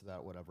all this,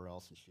 that, whatever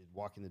else. And she'd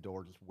walk in the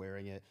door just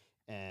wearing it.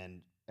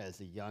 And as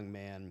a young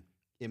man,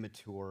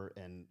 immature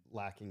and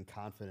lacking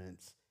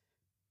confidence,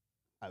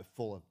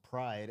 full of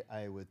pride,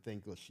 I would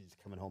think, well, she's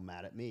coming home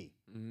mad at me.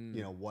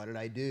 What did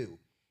I do?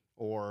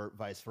 Or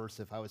vice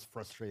versa, if I was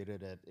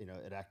frustrated at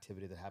an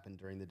activity that happened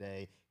during the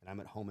day, and I'm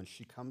at home and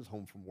she comes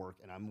home from work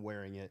and I'm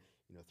wearing it,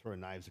 throwing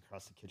knives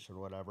across the kitchen or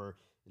whatever,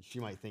 and she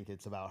might think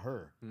it's about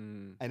her.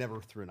 I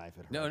never threw a knife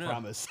at her. I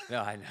promise.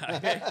 No, I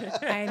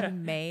know. I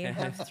may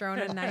have thrown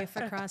a knife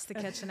across the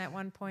kitchen at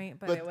one point,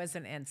 but it was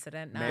an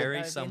incident.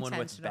 Marry someone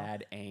with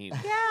bad aim.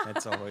 Yeah.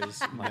 That's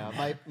always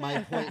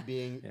my point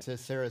being, to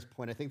Sarah's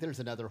point, I think there's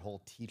another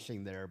whole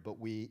teaching there, but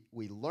we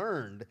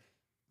learned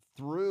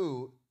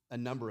through a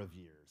number of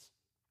years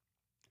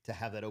to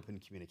have that open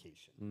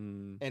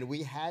communication. And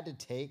we had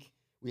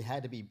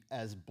to be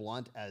as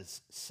blunt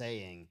as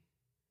saying,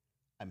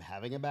 I'm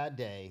having a bad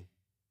day.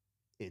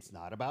 It's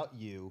not about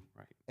you.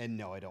 Right. And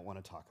no, I don't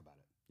want to talk about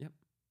it. Yep.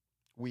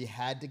 We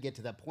had to get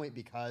to that point,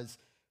 because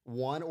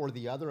one or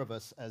the other of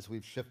us, as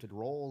we've shifted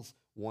roles,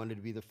 wanted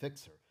to be the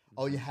fixer.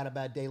 Oh, you had a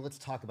bad day. Let's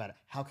talk about it.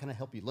 How can I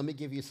help you? Let me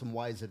give you some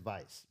wise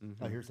advice.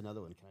 Oh, here's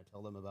another one. Can I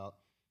tell them about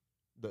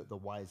the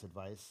wise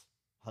advice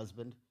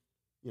husband?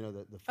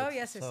 The oh,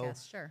 yes,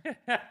 sure.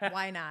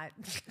 Why not?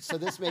 So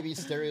this may be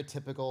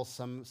stereotypical.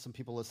 Some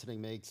people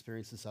listening may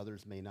experience this,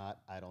 others may not.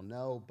 I don't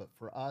know. But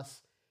for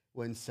us,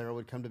 when Sarah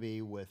would come to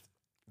me with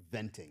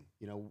venting.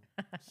 You know,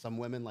 some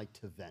women like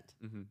to vent.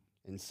 Mm-hmm.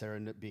 And Sarah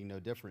being no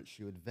different,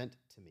 she would vent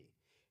to me.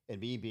 And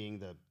me being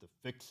the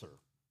fixer.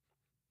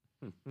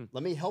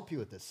 Let me help you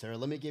with this, Sarah.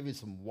 Let me give you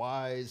some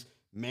wise,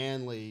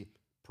 manly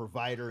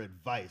provider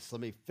advice.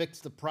 Let me fix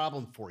the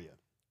problem for you.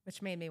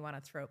 Which made me want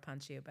to throat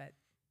punch you, but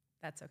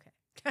that's okay.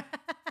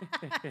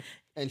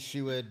 And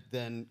she would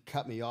then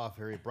cut me off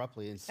very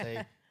abruptly and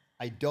say,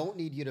 I don't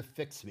need you to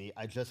fix me.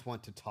 I just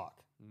want to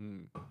talk.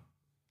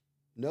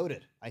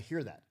 Noted. I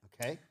hear that.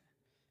 Okay.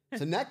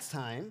 So next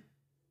time,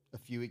 a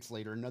few weeks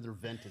later, another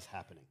vent is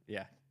happening.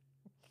 Yeah.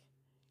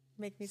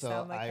 Make me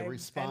sound like I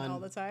respond all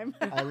the time.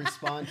 I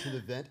respond to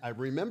the vent. I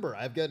remember.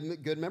 I've got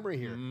good memory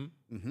here.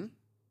 Yep.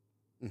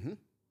 Okay.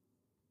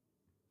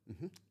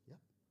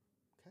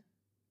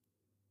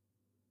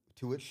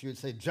 To which she would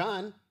say,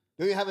 John,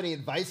 do you have any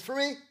advice for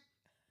me?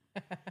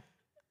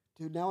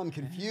 Dude, now I'm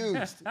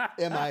confused.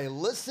 Am I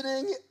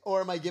listening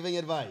or am I giving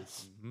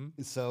advice?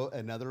 So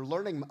another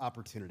learning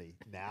opportunity.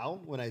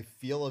 Now, when I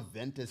feel a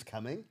vent is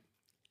coming,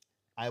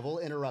 I will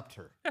interrupt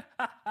her.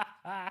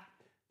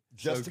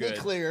 Just to be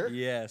clear.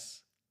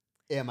 Yes.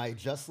 Am I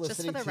just listening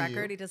to you? Just for the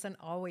record, he doesn't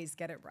always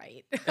get it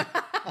right.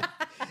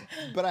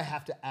 But I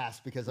have to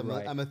ask because I'm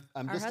just a dude.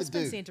 Our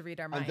husbands need to read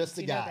our minds. I'm just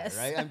a guy,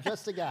 right? I'm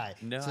just a guy.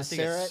 No, so I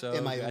think Sarah, it's so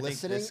am I good.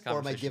 listening or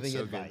am I giving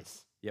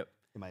advice? Good. Yep.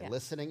 Am I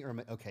listening or am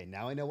I, okay,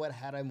 now I know what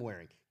hat I'm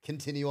wearing.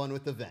 Continue on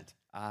with the vent.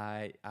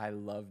 I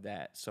love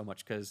that so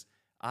much because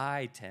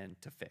I tend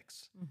to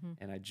fix.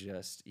 And I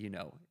just,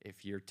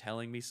 if you're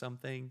telling me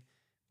something,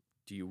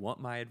 do you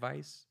want my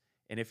advice?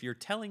 And if you're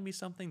telling me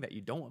something that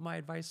you don't want my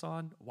advice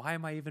on, why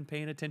am I even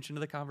paying attention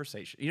to the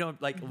conversation?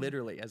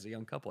 Literally as a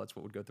young couple, that's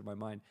what would go through my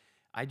mind.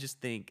 I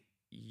just think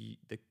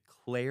the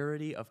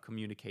clarity of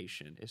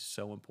communication is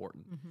so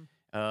important.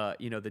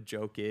 The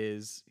joke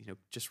is,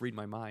 just read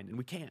my mind. And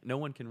we can't. No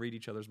one can read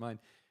each other's mind.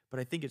 But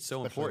I think it's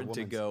so important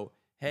to go,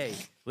 hey,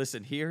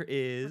 listen, here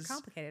is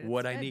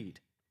what I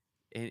need.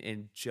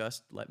 And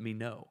just let me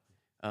know.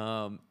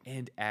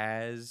 And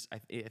as I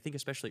think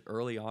especially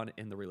early on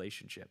in the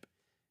relationship,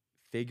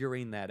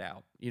 figuring that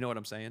out. You know what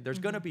I'm saying? There's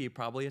going to be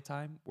probably a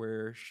time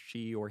where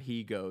she or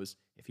he goes,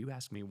 if you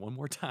ask me one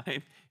more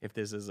time, if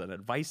this is an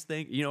advice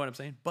thing, you know what I'm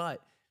saying? But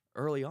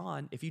early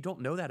on, if you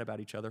don't know that about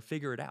each other,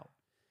 figure it out.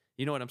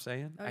 You know what I'm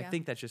saying? Oh, yeah. I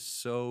think that's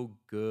just so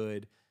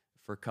good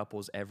for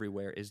couples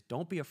everywhere is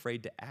don't be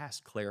afraid to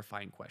ask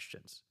clarifying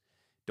questions.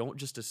 Don't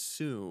just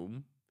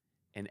assume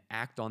and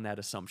act on that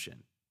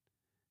assumption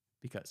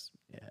because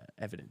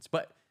evidence.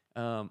 But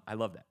I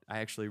love that. I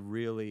actually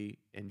really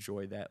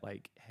enjoy that.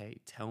 Like, hey,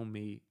 tell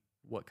me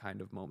what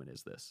kind of moment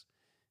is this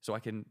so I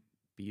can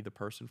be the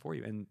person for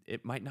you. And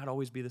it might not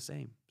always be the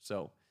same.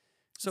 So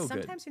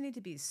Sometimes good. you need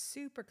to be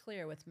super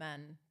clear with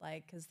men,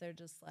 like, because they're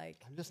just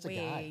like, I'm just a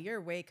guy.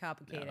 You're way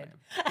complicated.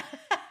 No,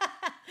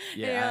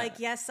 Yeah, and you're like,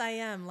 yes, I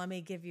am. Let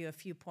me give you a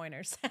few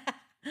pointers.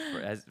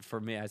 For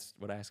me, as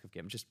what I ask of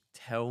Kim, just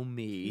tell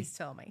me. Please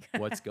tell me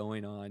what's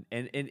going on.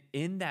 And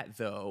in that,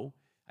 though,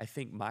 I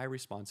think my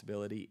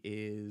responsibility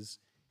is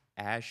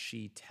as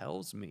she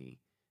tells me,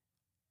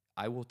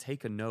 I will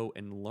take a note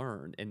and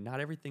learn. And not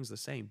everything's the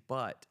same,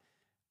 but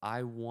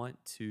I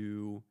want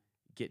to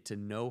get to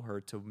know her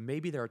to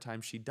maybe there are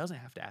times she doesn't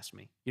have to ask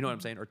me, you know what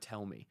I'm saying, or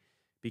tell me.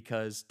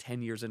 Because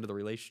 10 years into the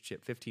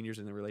relationship, 15 years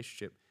in the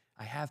relationship,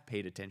 I have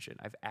paid attention.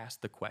 I've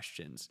asked the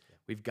questions.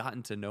 We've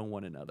gotten to know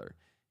one another.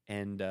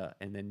 And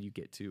then you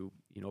get to,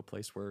 a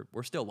place where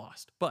we're still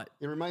lost. But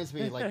it reminds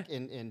me, like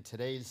in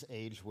today's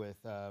age with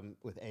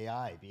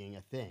AI being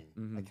a thing,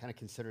 I kind of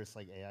consider us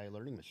like AI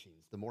learning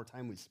machines. The more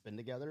time we spend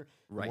together,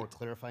 the more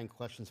clarifying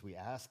questions we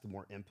ask, the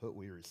more input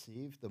we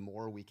receive, the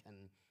more we can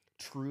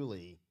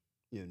truly,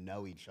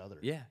 know each other.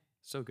 Yeah,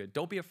 so good.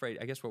 Don't be afraid.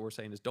 I guess what we're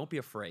saying is don't be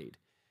afraid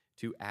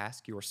to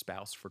ask your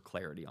spouse for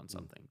clarity on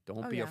something.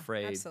 Don't be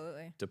afraid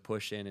to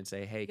push in and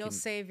say, hey, you'll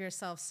save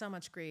yourself so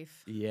much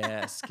grief.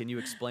 Yes. Can you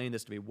explain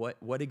this to me?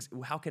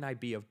 How can I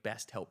be of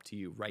best help to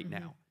you right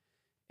now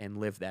and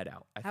live that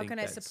out? How can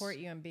I support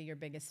you and be your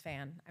biggest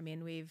fan? I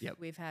mean,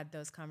 we've had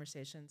those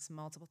conversations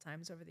multiple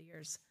times over the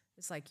years.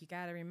 It's like, you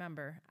got to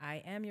remember,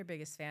 I am your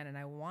biggest fan and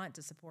I want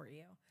to support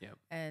you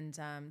and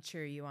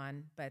cheer you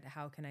on. But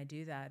how can I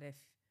do that if,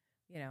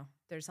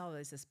 there's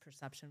always this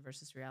perception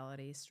versus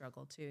reality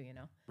struggle too,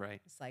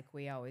 Right. It's like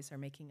we always are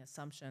making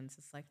assumptions.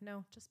 It's like,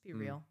 no, just be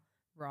real,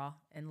 raw,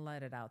 and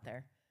let it out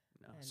there.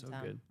 No, and, so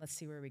good. Let's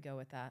see where we go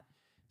with that.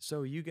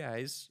 So you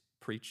guys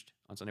preached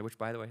on Sunday, which,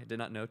 by the way, I did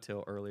not know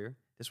till earlier.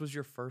 This was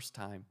your first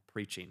time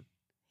preaching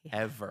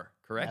ever,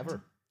 correct?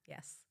 Ever.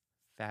 Yes.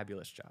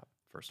 Fabulous job,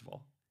 first of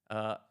all.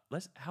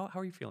 How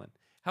are you feeling?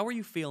 How are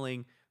you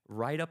feeling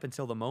right up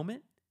until the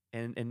moment?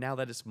 And now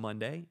that it's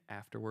Monday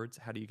afterwards,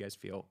 how do you guys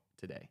feel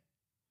today?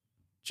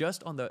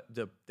 Just on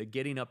the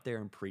getting up there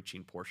and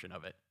preaching portion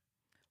of it.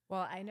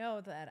 Well, I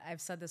know that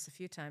I've said this a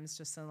few times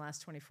just in the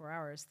last 24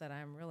 hours that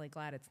I'm really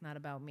glad it's not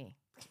about me.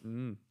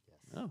 Yes.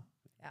 Oh.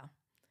 Yeah.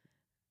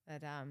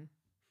 That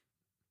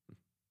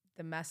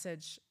the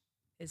message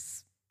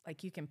is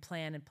like you can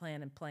plan and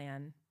plan and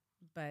plan,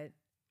 but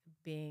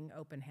being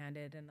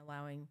open-handed and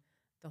allowing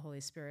the Holy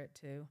Spirit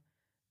to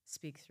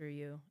speak through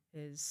you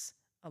is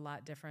a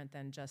lot different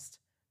than just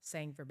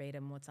saying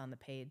verbatim what's on the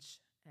page.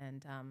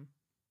 And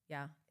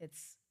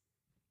it's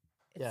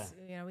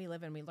we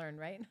live and we learn,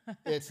 right?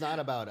 It's not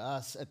about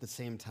us. At the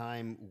same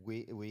time,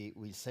 we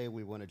say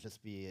we want to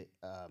just be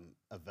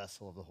a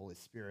vessel of the Holy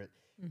Spirit,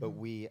 but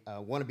we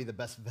want to be the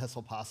best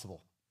vessel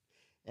possible,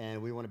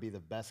 and we want to be the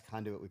best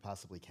conduit we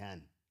possibly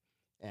can.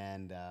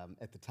 And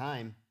at the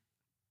time,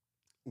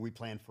 we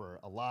planned for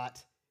a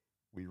lot.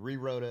 We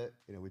rewrote it.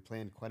 We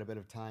planned quite a bit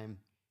of time,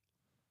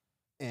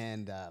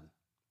 and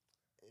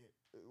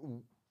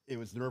it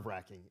was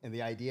nerve-wracking. And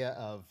the idea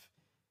of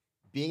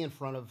being in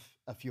front of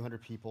a few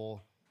hundred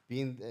people,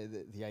 being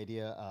the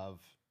idea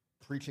of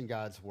preaching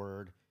God's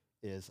word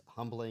is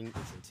humbling,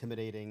 it's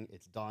intimidating,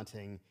 it's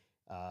daunting,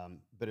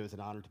 but it was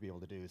an honor to be able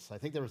to do. So I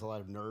think there was a lot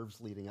of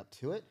nerves leading up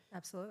to it.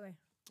 Absolutely.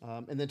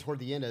 And then toward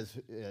the end, as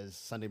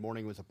Sunday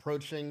morning was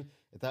approaching,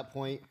 at that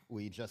point,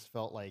 we just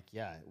felt like,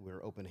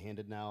 we're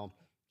open-handed now.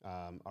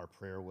 Our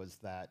prayer was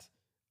that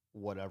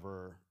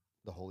whatever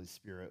the Holy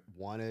Spirit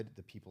wanted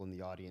the people in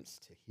the audience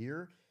to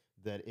hear,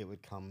 that it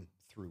would come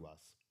through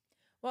us.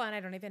 Well, and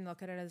I don't even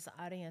look at it as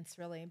audience,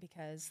 really,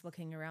 because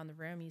looking around the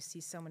room, you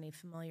see so many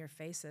familiar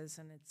faces,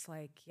 and it's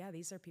like,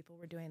 these are people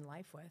we're doing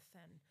life with,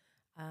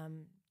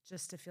 and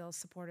just to feel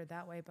supported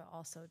that way, but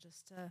also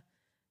just to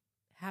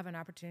have an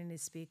opportunity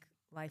to speak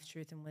life,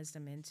 truth, and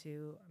wisdom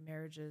into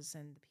marriages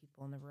and the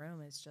people in the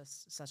room is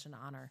just such an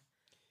honor,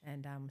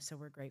 and so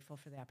we're grateful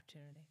for the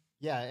opportunity.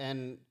 Yeah,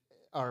 and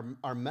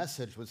our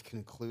message was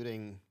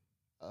concluding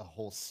a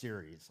whole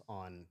series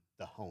on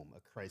the home, a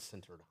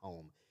Christ-centered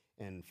home.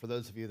 And for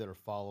those of you that are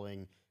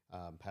following,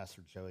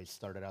 Pastor Joey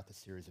started out the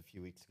series a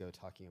few weeks ago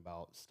talking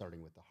about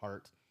starting with the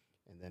heart,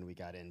 and then we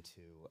got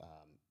into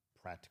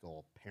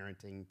practical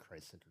parenting,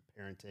 Christ-centered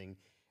parenting,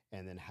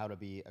 and then how to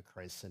be a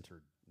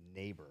Christ-centered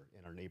neighbor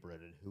in our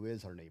neighborhood, and who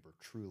is our neighbor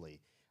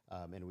truly.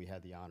 And we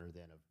had the honor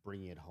then of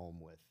bringing it home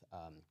with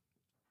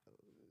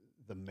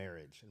the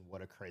marriage and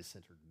what a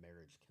Christ-centered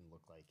marriage can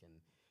look like.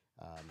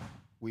 And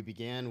we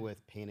began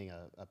with painting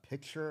a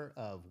picture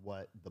of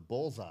what the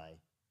bullseye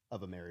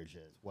of a marriage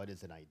is. What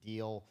is an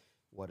ideal?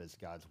 What does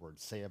God's word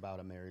say about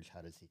a marriage? How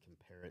does he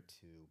compare it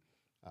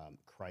to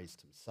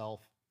Christ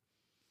himself?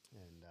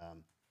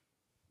 And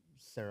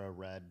Sarah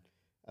read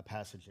a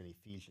passage in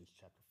Ephesians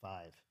chapter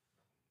 5,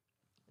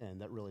 and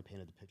that really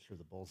painted the picture of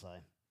the bullseye.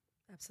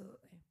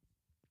 Absolutely.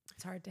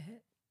 It's hard to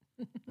hit.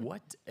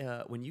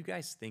 When you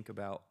guys think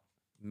about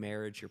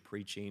marriage, you're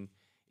preaching,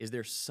 is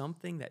there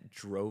something that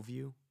drove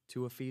you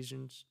to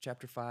Ephesians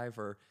chapter 5,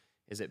 or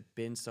has it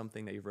been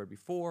something that you've read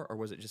before, or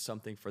was it just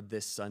something for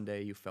this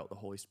Sunday you felt the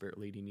Holy Spirit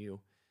leading you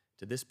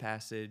to this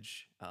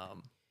passage?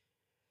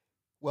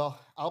 Well,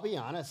 I'll be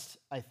honest.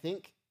 I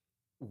think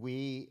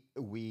we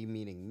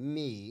meaning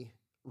me,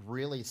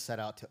 really set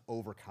out to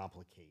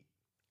overcomplicate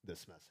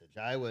this message.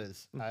 I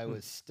was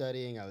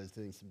studying. I was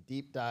doing some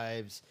deep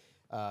dives.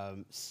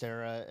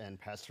 Sarah and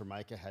Pastor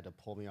Micah had to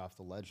pull me off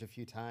the ledge a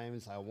few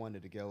times. I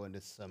wanted to go into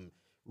some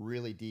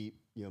really deep,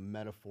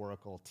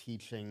 metaphorical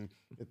teaching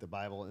that the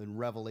Bible and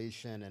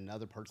Revelation and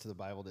other parts of the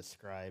Bible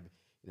describe,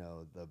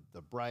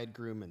 the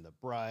bridegroom and the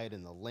bride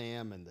and the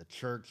lamb and the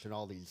church and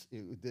all these.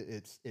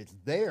 It's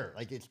there,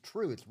 like it's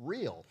true, it's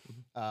real.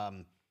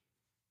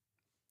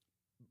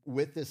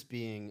 With this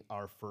being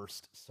our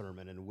first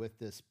sermon, and with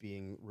this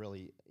being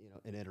really,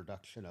 an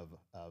introduction of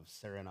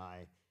Sarah and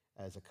I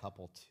as a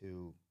couple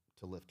to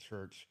Lift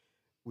Church,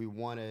 we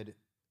wanted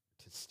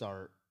to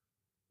start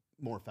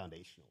more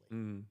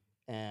foundationally.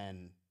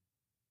 And,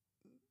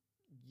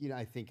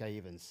 I think I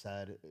even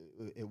said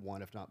at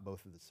one, if not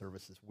both of the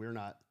services, we're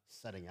not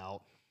setting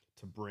out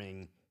to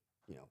bring,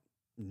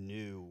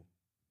 new,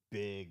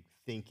 big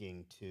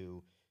thinking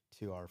to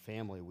our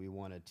family. We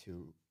wanted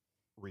to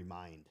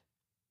remind,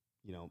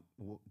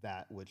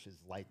 that which is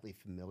likely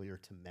familiar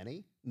to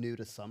many, new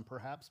to some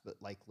perhaps, but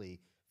likely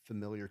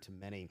familiar to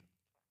many,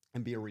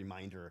 and be a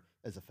reminder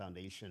as a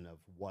foundation of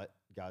what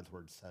God's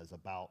word says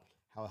about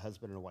how a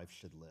husband and a wife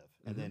should live,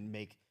 and then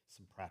make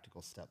some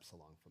practical steps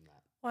along from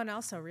that. Well, and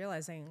also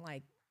realizing,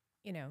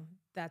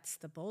 that's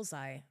the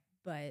bullseye,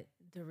 but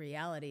the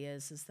reality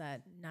is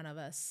that none of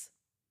us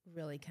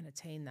really can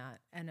attain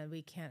that, and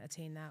we can't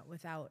attain that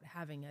without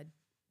having a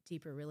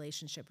deeper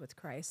relationship with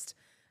Christ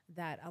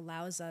that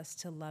allows us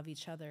to love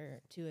each other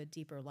to a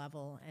deeper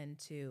level and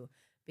to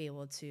be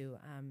able to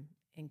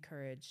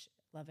encourage,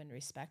 love, and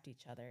respect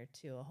each other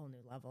to a whole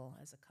new level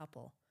as a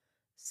couple.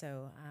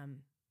 So,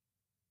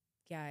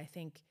 I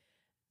think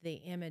the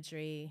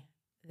imagery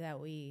that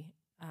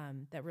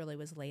that really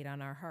was laid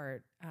on our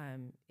heart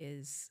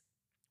is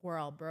we're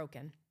all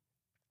broken.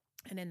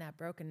 And in that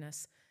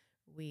brokenness,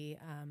 we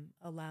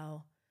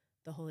allow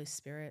the Holy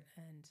Spirit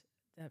and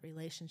that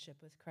relationship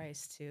with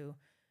Christ to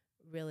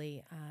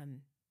really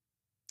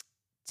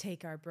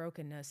take our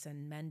brokenness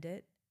and mend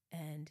it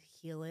and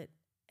heal it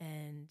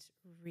and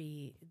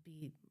be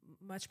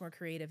much more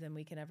creative than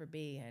we can ever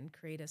be, and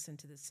create us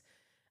into this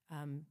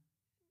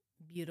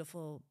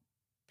beautiful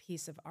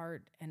piece of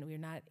art. And we're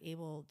not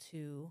able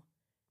to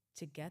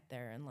get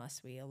there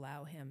unless we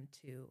allow him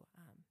to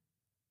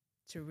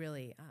to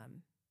really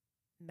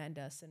mend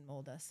us and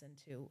mold us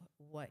into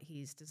what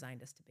he's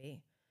designed us to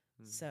be.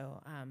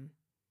 So,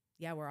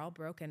 yeah, we're all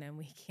broken and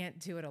we can't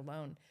do it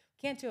alone.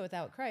 We can't do it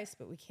without Christ,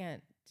 but we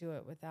can't do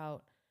it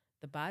without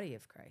the body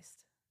of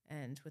Christ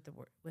and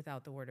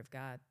without the Word of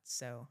God.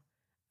 So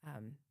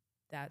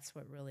that's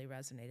what really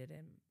resonated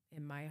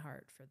in my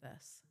heart for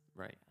this.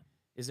 Right. Yeah.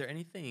 Is there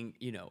anything,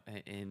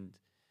 and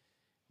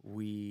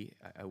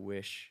I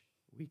wish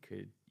we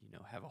could,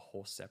 have a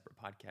whole separate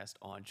podcast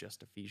on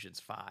just Ephesians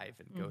 5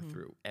 and go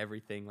through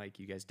everything like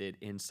you guys did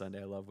in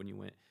Sunday. I love when you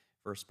went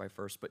verse by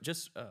verse, but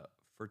just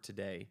for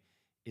today,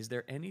 is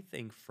there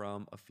anything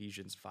from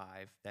Ephesians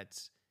 5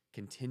 that's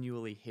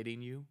continually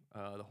hitting you,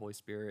 the Holy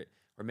Spirit,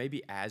 or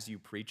maybe as you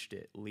preached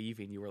it,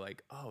 leaving, you were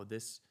like, oh,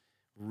 this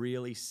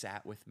really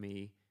sat with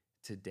me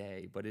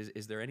today? But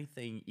is there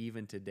anything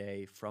even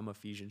today from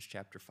Ephesians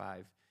chapter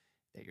 5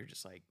 that you're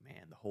just like,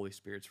 man, the Holy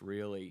Spirit's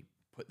really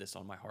put this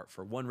on my heart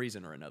for one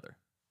reason or another?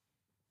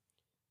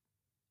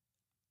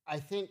 I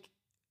think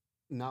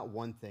not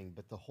one thing,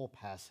 but the whole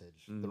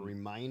passage, the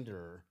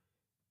reminder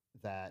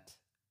that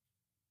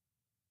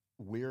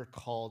we're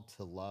called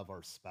to love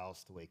our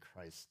spouse the way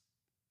Christ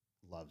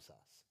loves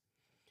us.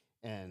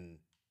 And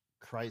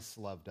Christ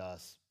loved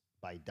us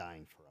by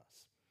dying for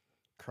us.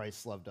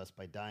 Christ loved us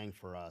by dying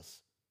for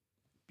us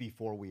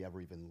before we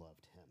ever even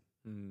loved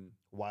him.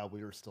 While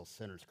we were still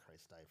sinners,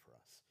 Christ died for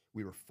us.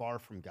 We were far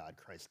from God,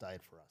 Christ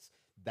died for us.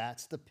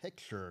 That's the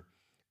picture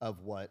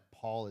of what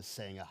Paul is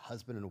saying a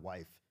husband and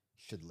wife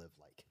should live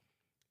like.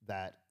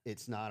 That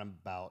it's not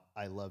about,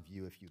 I love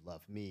you if you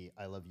love me.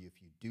 I love you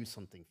if you do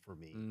something for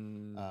me.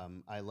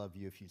 I love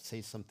you if you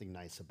say something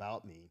nice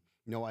about me.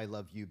 No, I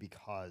love you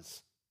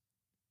because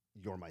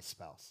you're my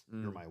spouse.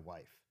 You're my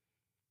wife.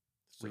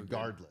 So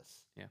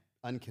regardless. Yeah.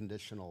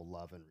 Unconditional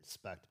love and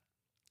respect,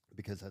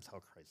 because that's how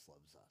Christ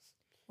loves us.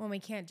 Well, we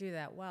can't do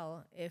that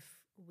well if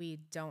we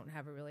don't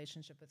have a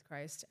relationship with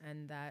Christ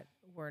and that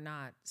we're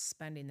not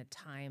spending the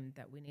time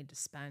that we need to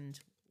spend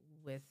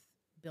with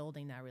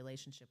building that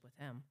relationship with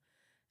him.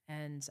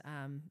 And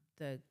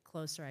the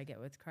closer I get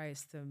with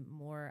Christ, the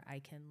more I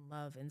can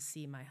love and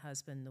see my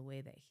husband the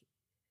way that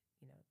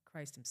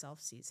Christ himself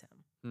sees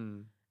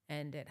him.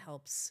 And it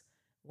helps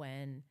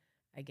when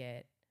I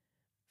get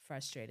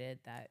frustrated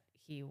that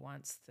he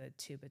wants the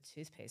tube of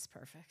toothpaste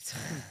perfect.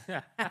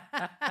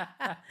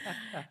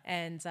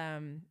 And,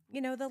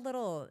 the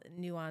little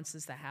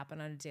nuances that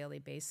happen on a daily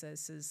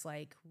basis is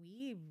like,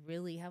 we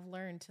really have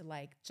learned to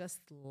just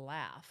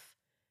laugh,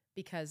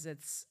 because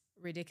it's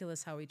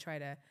ridiculous how we try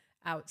to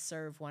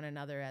outserve one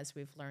another as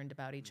we've learned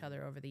about each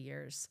other over the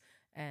years.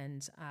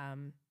 And,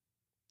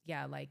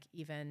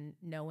 even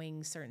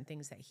knowing certain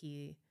things that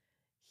he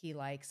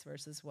likes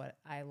versus what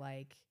I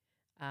like,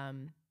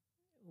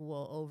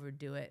 we'll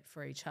overdo it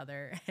for each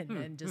other and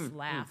then just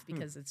laugh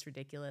because it's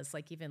ridiculous.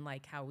 Even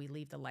how we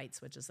leave the light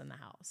switches in the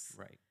house.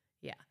 Right.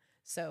 Yeah.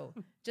 So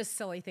just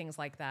silly things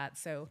like that.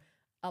 So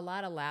a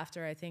lot of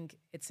laughter. I think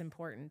it's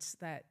important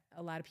that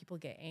a lot of people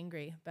get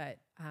angry, but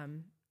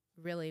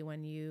really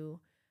when you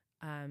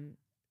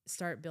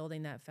start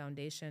building that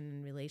foundation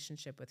and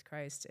relationship with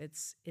Christ,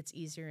 it's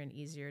easier and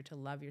easier to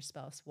love your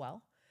spouse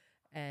well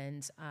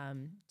and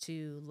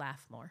to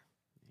laugh more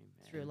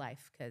through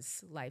life,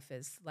 because life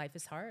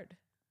is hard.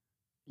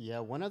 Yeah,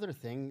 one other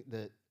thing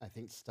that I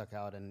think stuck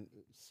out, and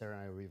Sarah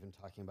and I were even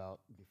talking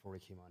about before we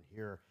came on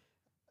here,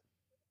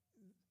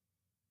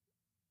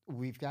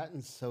 we've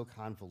gotten so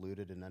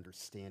convoluted in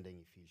understanding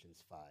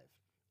Ephesians 5,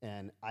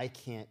 and I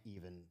can't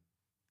even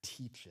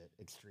teach it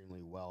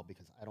extremely well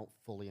because I don't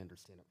fully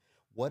understand it.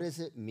 What does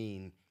it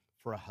mean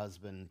for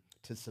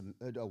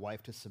a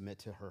wife to submit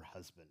to her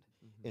husband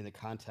in the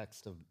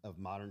context of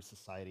modern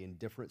society and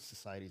different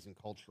societies and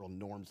cultural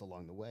norms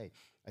along the way?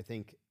 I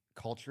think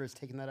culture has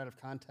taken that out of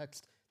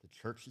context. The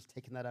church has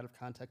taken that out of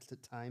context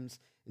at times,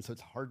 and so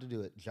it's hard to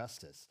do it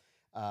justice.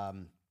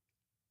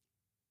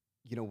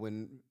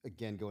 When,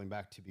 again, going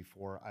back to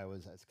before I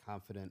was as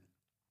confident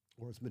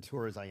or as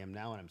mature as I am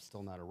now, and I'm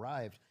still not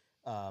arrived,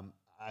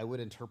 I would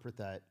interpret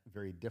that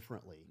very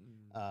differently.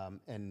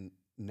 And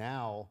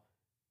now,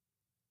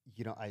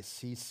 I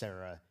see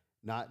Sarah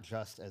not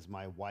just as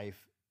my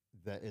wife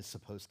that is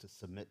supposed to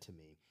submit to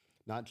me,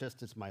 not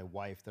just as my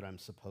wife that I'm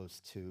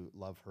supposed to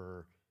love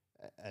her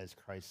as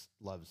Christ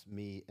loves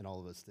me and all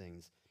of those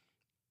things.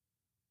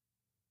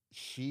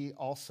 She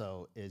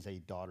also is a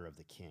daughter of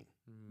the King.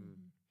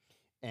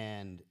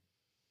 And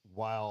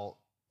while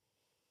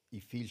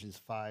Ephesians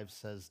 5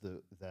 says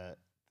that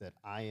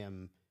I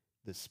am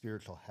the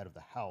spiritual head of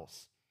the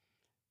house,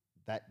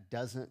 that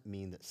doesn't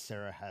mean that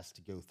Sarah has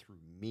to go through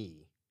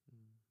me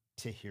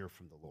to hear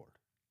from the Lord.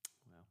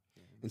 Wow.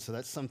 Yeah. And so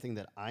that's something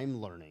that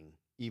I'm learning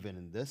even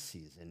in this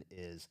season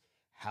is,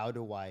 how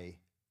do I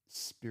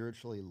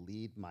spiritually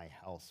lead my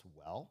house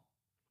well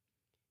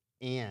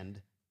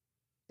and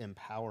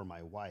empower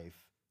my wife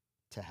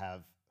to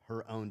have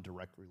her own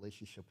direct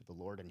relationship with the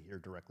Lord and hear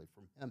directly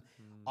from him.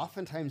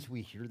 Oftentimes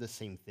we hear the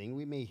same thing.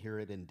 We may hear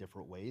it in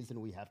different ways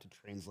and we have to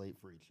translate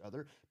for each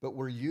other, but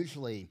we're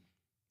usually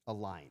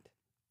aligned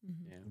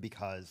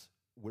because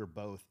we're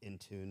both in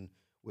tune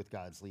with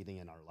God's leading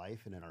in our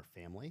life and in our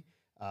family.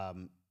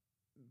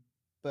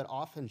 But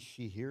often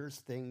she hears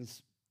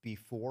things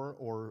before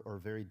or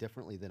very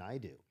differently than I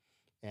do.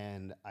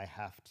 And I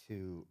have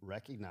to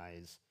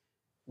recognize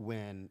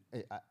when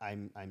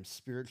I'm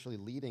spiritually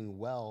leading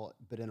well,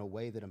 but in a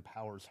way that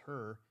empowers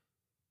her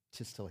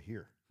to still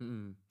hear.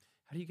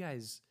 How do you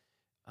guys,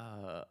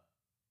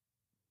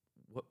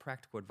 what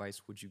practical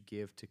advice would you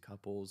give to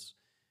couples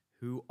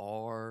who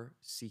are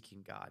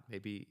seeking God?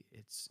 Maybe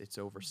it's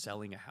over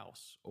selling a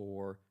house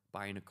or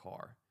buying a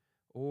car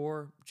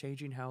or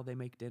changing how they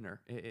make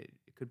dinner. It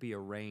could be a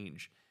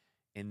range,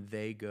 and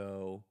they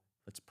go,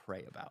 let's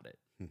pray about it.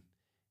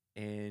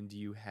 And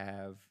you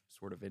have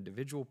sort of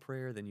individual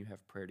prayer, then you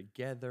have prayer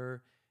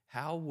together.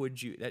 How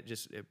would you,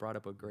 it brought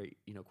up a great,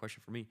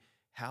 question for me.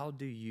 How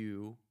do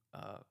you,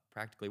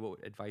 practically,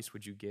 what advice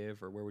would you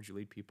give, or where would you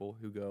lead people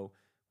who go,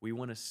 we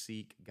want to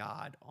seek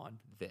God on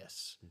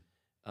this?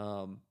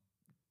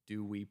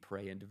 Do we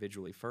pray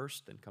individually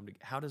first, then come to,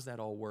 how does that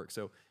all work?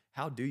 So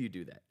how do you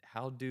do that?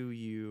 How do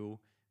you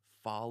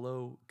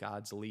follow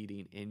God's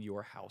leading in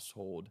your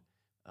household?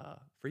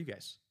 For you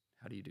guys,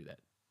 how do you do that?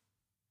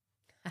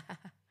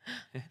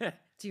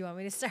 Do you want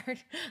me to start?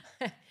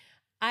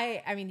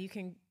 I mean, you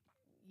can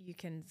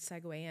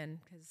segue in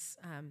because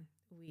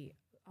we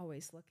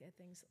always look at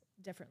things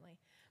differently,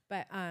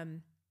 but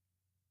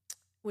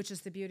which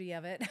is the beauty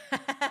of it.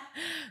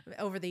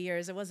 Over the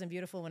years, it wasn't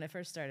beautiful when it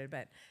first started,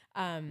 but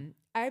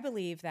I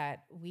believe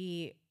that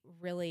we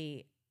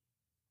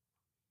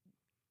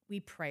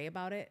pray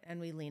about it and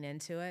we lean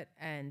into it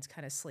and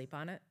kind of sleep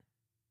on it,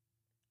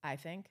 I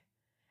think,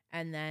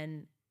 and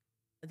then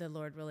the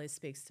Lord really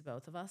speaks to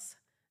both of us.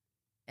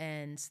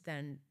 And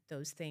then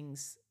those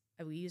things,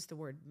 we use the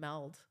word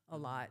meld a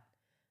lot.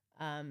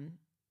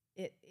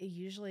 It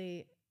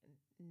usually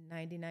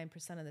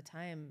 99% of the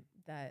time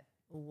that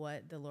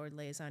what the Lord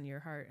lays on your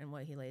heart and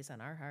what he lays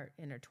on our heart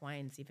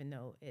intertwines, even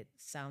though it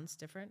sounds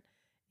different,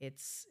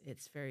 it's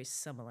very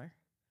similar.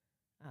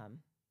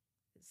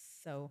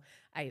 So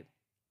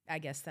I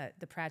guess that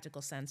the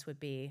practical sense would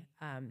be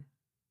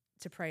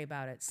to pray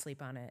about it,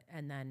 sleep on it,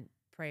 and then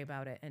pray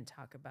about it and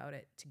talk about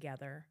it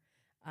together.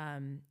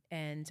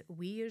 And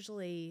we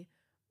usually,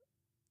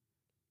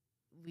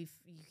 you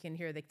can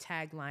hear the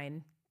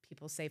tagline,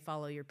 people say,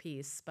 follow your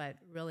peace, but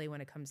really when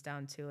it comes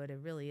down to it, it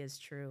really is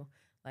true.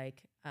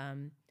 Like,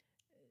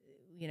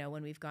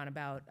 when we've gone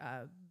about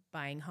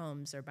buying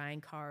homes or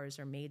buying cars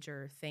or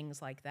major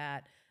things like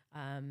that,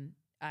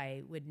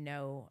 I would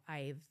know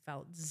I've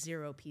felt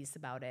zero peace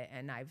about it.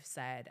 And I've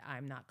said,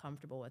 I'm not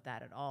comfortable with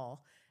that at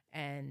all.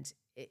 And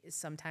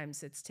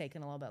sometimes it's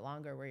taken a little bit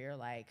longer where you're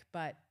like,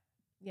 but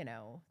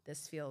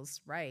this feels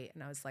right.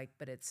 And I was like,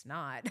 but it's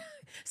not.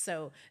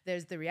 So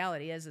the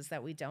reality is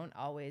that we don't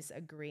always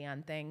agree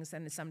on things.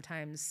 And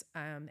sometimes,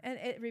 and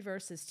it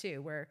reverses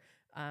too, where,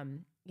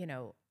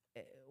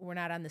 we're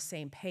not on the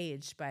same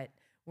page, but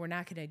we're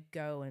not going to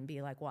go and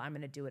be like, well, I'm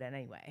going to do it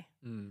anyway.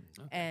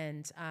 Okay.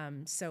 And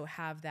so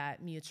have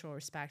that mutual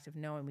respect of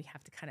knowing we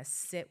have to kind of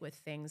sit with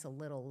things a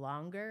little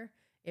longer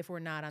if we're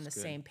not on the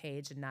same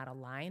page and not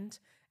aligned,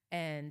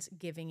 and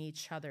giving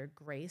each other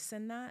grace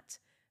in that.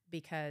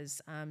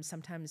 Because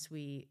sometimes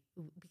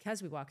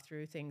because we walk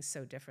through things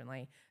so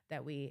differently,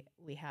 that we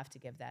have to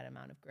give that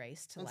amount of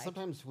grace to. And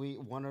sometimes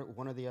one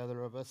or the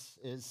other of us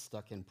is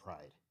stuck in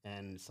pride,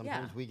 and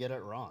sometimes we get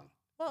it wrong.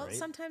 Well, right?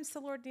 Sometimes the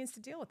Lord needs to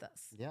deal with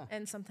us. Yeah,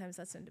 and sometimes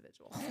that's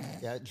individual.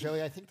 Yeah,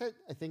 Joey, I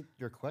think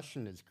your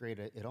question is great.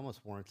 It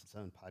almost warrants its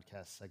own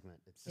podcast segment.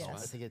 I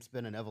think it's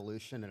been an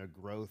evolution and a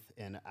growth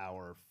in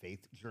our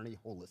faith journey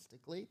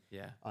holistically.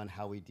 Yeah, on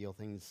how we deal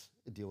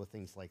with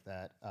things like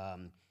that.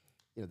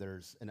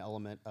 There's an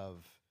element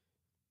of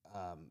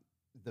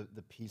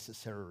the piece that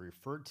Sarah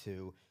referred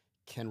to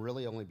can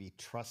really only be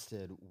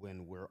trusted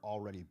when we're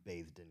already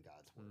bathed in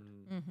God's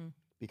word. Mm-hmm.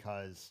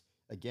 Because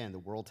again, the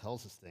world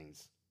tells us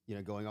things,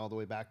 going all the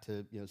way back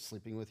to,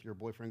 sleeping with your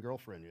boyfriend,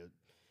 girlfriend.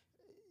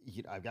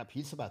 I've got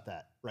peace about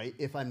that, right?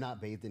 If I'm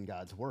not bathed in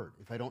God's word,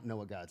 if I don't know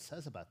what God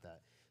says about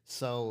that.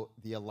 So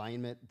the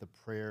alignment, the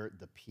prayer,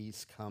 the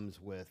peace comes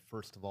with,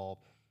 first of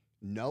all,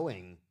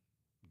 knowing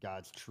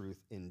God's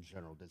truth in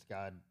general. Does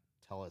God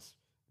tell us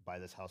buy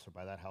this house or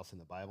buy that house in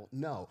the Bible?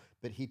 No,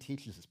 but he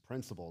teaches us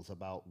principles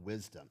about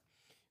wisdom.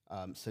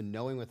 So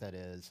knowing what that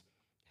is,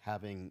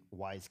 having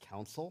wise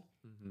counsel.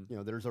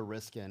 Mm-hmm. There's a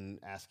risk in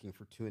asking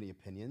for too many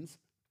opinions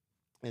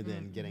and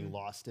then getting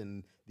lost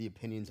in the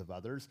opinions of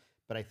others.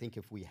 But I think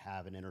if we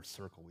have an inner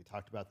circle, we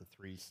talked about the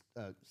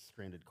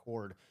three-stranded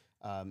cord.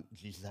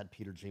 Jesus had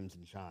Peter, James,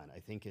 and John. I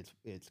think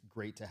it's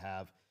great to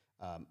have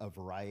a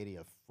variety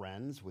of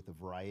friends with a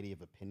variety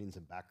of opinions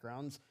and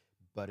backgrounds,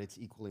 but it's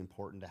equally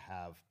important to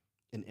have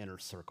an inner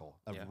circle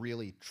of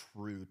really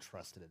true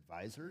trusted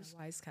advisors,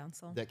 wise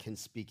counsel that can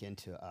speak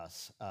into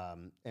us.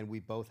 And we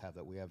both have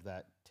that. We have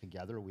that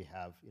together. We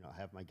have, I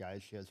have my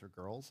guys, she has her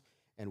girls,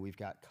 and we've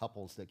got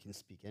couples that can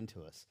speak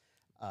into us.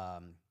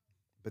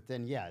 But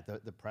then,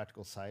 the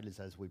practical side is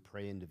as we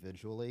pray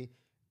individually,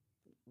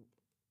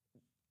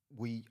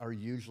 we are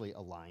usually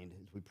aligned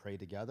as we pray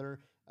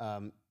together.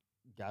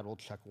 God will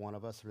check one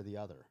of us or the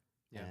other.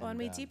 Yeah. Well, and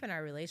we deepen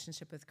our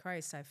relationship with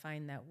Christ. I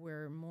find that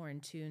we're more in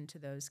tune to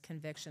those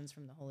convictions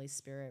from the Holy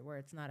Spirit, where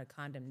it's not a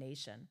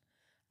condemnation,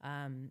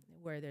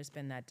 where there's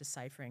been that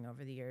deciphering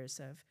over the years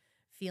of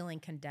feeling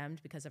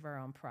condemned because of our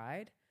own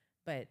pride.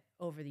 But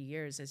over the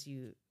years,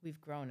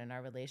 we've grown in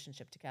our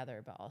relationship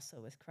together, but also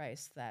with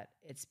Christ, that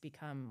it's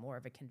become more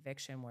of a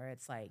conviction where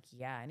it's like,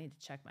 yeah, I need to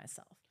check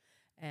myself.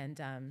 And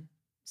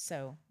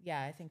so,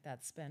 yeah, I think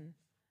that's been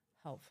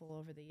helpful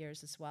over the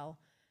years as well.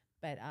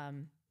 But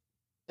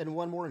and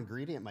one more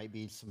ingredient might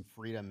be some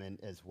freedom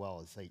as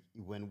well. It's like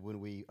when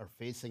we are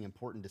facing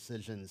important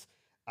decisions.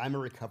 I'm a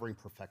recovering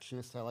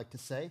perfectionist, I like to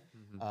say.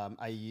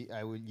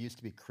 I would used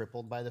to be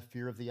crippled by the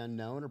fear of the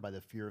unknown or by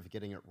the fear of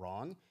getting it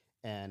wrong.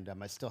 And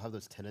I still have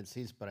those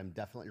tendencies, but I'm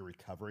definitely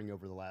recovering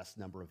over the last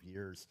number of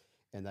years.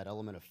 And that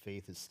element of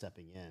faith is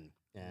stepping in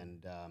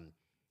and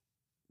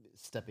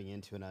stepping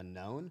into an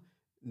unknown,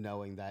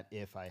 knowing that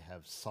if I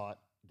have sought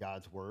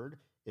God's word,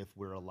 if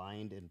we're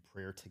aligned in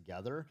prayer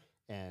together,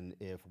 and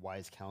if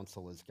wise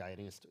counsel is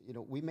guiding us,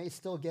 we may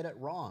still get it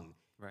wrong.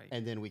 Right.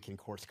 And then we can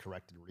course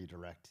correct and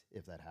redirect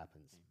if that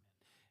happens.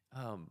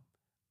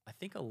 I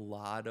think a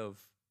lot of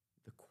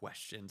the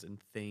questions and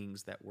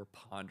things that we're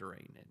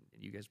pondering, and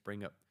you guys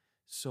bring up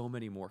so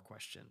many more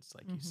questions,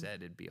 like you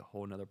said, it'd be a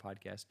whole nother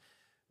podcast.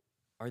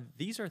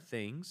 These are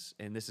things,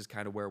 and this is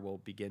kind of where we'll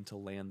begin to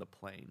land the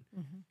plane,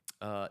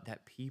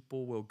 that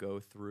people will go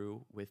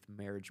through with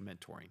marriage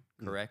mentoring,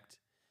 correct?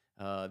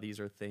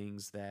 These are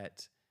things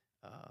that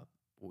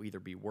will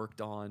either be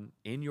worked on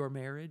in your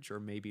marriage or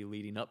maybe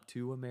leading up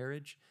to a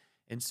marriage.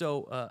 And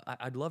so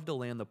I'd love to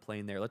land the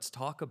plane there. Let's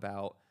talk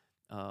about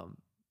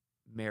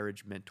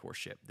marriage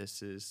mentorship.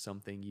 This is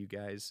something you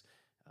guys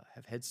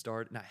have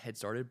not head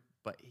started,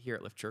 but here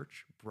at Lift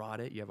Church, brought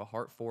it. You have a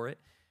heart for it.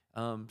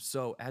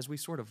 So as we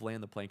sort of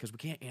land the plane, because we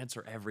can't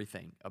answer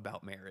everything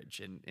about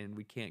marriage and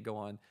we can't go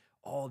on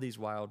all these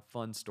wild,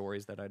 fun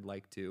stories that I'd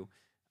like to,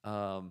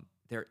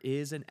 there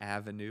is an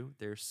avenue.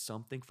 There's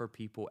something for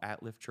people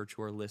at Lift Church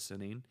who are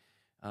listening.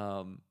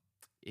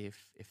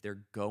 If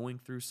they're going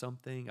through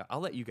something,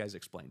 I'll let you guys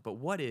explain. But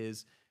what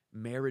is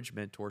marriage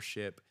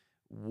mentorship?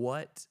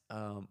 What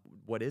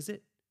is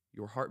it?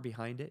 Your heart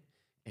behind it,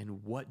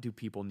 and what do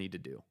people need to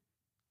do?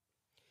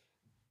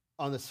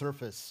 On the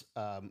surface,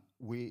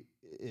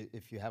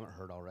 if you haven't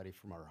heard already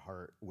from our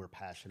heart, we're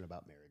passionate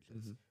about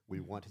marriages. We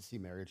want to see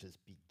marriages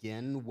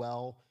begin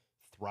well,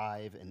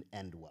 thrive, and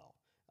end well.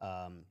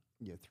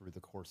 Through the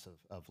course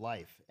of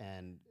life.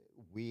 And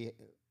we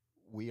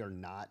are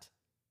not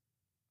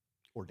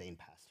ordained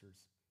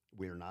pastors.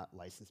 We are not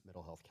licensed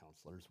mental health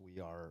counselors. We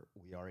are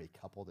a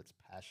couple that's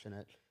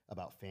passionate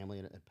about family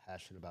and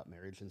passionate about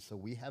marriage. And so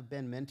we have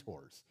been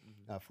mentors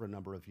for a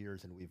number of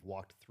years, and we've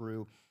walked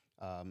through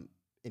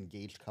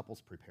engaged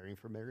couples preparing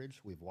for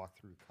marriage. We've walked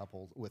through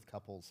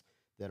couples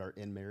that are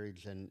in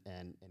marriage and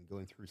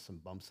going through some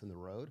bumps in the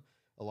road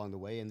along the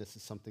way. And this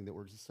is something that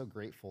we're just so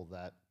grateful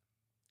that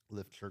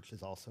Lift Church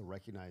is also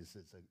recognized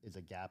as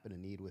a gap and a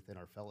need within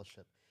our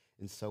fellowship.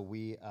 And so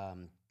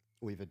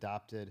we've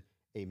adopted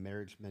a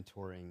marriage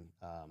mentoring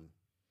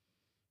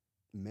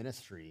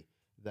ministry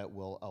that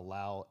will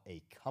allow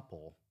a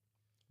couple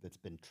that's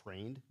been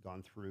trained,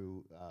 gone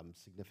through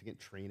significant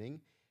training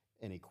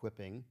and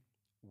equipping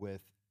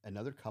with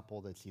another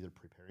couple that's either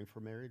preparing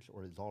for marriage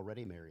or is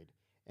already married.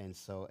 And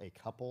so a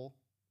couple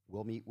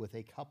will meet with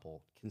a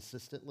couple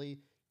consistently,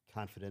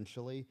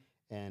 confidentially,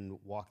 and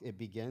it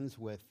begins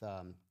with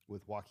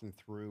walking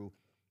through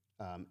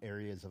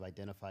areas of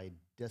identified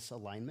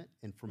disalignment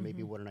and for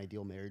maybe what an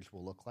ideal marriage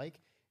will look like,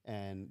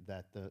 and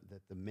that the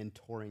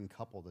mentoring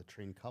couple, the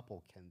trained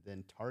couple, can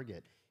then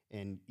target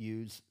and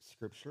use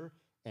scripture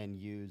and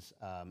use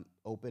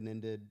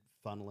open-ended,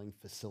 funneling,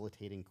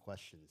 facilitating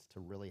questions to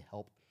really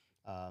help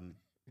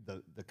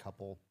the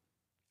couple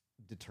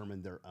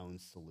determine their own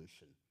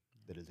solution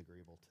that is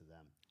agreeable to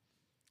them.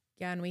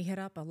 Yeah, and we hit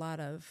up a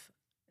lot of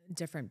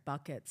different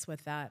buckets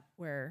with that,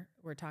 where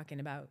we're talking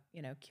about,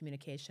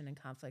 communication and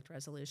conflict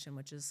resolution,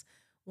 which is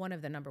one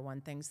of the number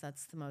one things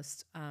that's the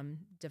most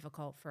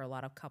difficult for a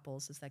lot of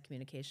couples, is that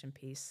communication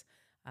piece,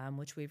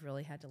 which we've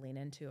really had to lean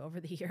into over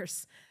the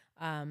years.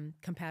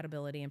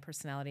 Compatibility and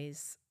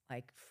personalities,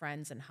 like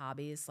friends and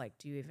hobbies. Like,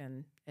 do you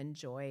even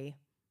enjoy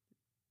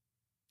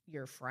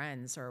your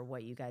friends or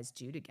what you guys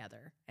do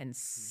together? And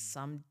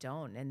some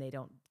don't, and they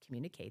don't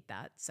communicate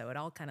that. So it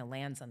all kind of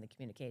lands on the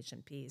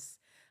communication piece.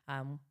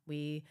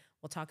 We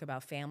will talk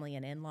about family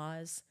and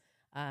in-laws,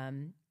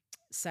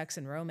 sex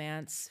and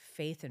romance,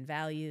 faith and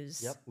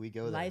values. Yep, we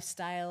go there.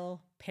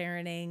 Lifestyle,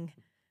 parenting,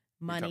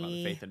 money. You're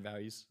talking about faith and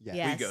values? Yeah.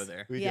 Yes. We go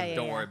there.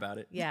 Don't worry about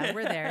it. Yeah,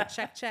 we're there.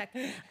 Check.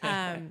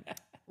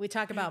 We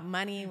talk about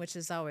money, which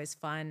is always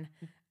fun,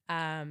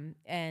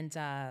 and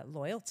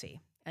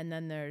loyalty. And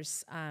then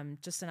there's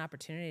just an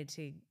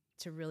opportunity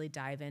to really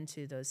dive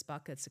into those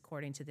buckets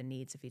according to the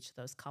needs of each of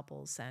those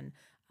couples. And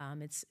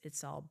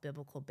it's all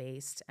biblical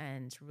based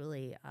and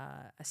really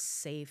a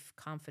safe,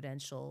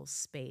 confidential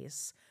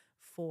space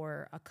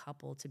for a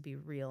couple to be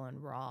real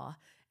and raw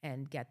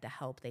and get the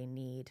help they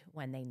need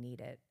when they need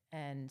it.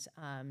 And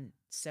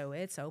so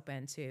it's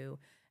open to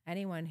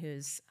anyone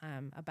who's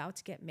about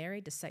to get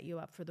married to set you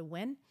up for the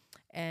win,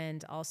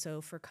 and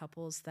also for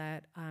couples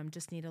that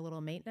just need a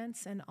little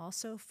maintenance, and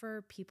also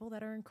for people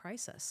that are in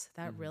crisis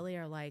that really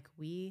are like,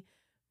 we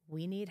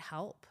need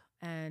help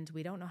and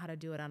we don't know how to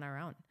do it on our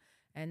own.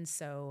 And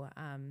so,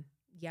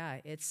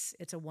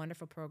 it's a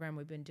wonderful program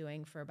we've been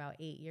doing for about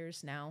 8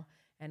 years now,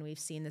 and we've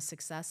seen the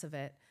success of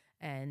it.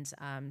 And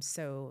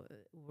so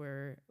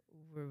we're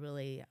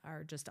really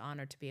are just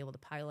honored to be able to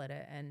pilot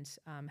it and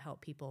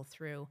help people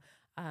through.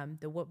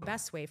 The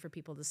best way for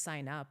people to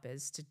sign up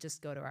is to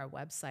just go to our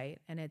website,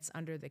 and it's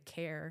under the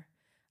care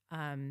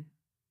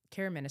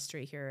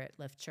ministry here at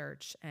Lift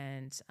Church,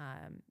 and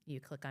you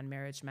click on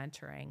marriage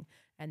mentoring,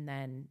 and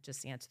then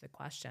just answer the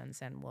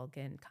questions, and we'll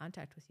get in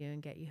contact with you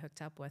and get you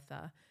hooked up with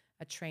a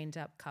trained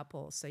up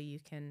couple, so you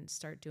can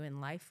start doing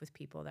life with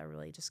people that are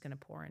really just going to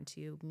pour into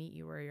you, meet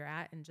you where you're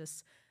at, and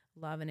just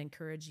love and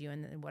encourage you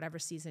in whatever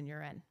season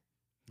you're in.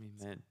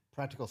 Amen.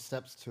 Practical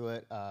steps to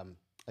it.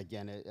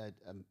 Again, a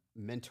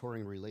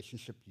mentoring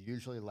relationship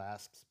usually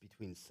lasts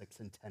between 6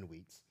 and 10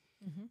 weeks.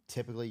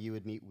 Typically, you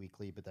would meet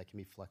weekly, but that can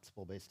be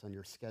flexible based on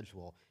your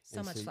schedule.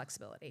 So much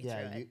flexibility.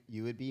 Yeah,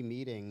 you would be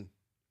meeting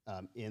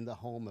in the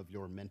home of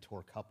your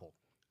mentor couple.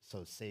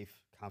 So safe,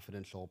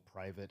 confidential,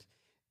 private,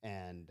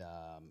 and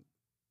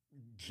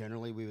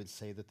generally we would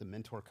say that the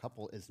mentor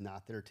couple is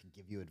not there to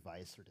give you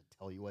advice or to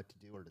tell you what to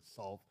do or to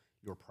solve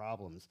your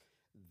problems.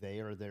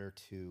 They are there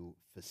to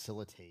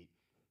facilitate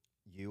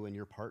you and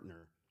your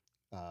partner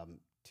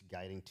to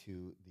guiding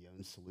to the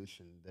own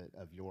solution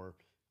of your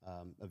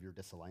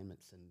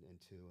disalignments and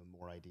into a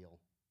more ideal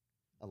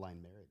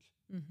aligned marriage.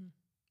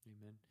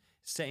 Amen.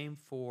 Same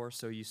for,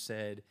 so you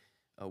said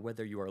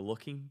whether you are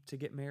looking to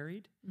get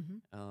married,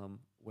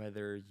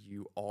 whether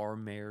you are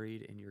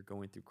married and you're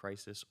going through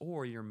crisis,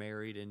 or you're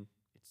married and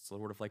it's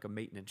sort of like a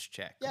maintenance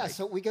check. Yeah,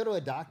 so we go to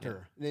a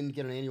doctor and then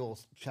get an annual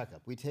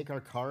checkup. We take our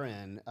car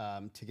in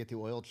to get the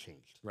oil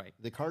changed. Right.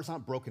 The car's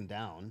not broken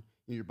down.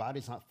 Your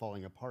body's not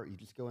falling apart. You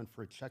just go in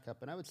for a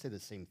checkup. And I would say the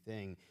same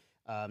thing.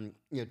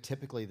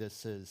 Typically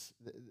this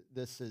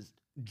is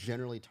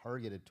generally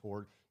targeted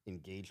toward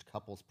engaged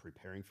couples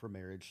preparing for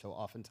marriage. So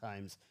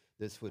oftentimes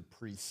this would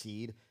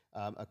precede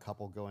a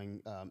couple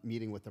going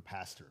meeting with their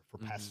pastor for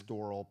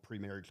pastoral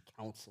pre-marriage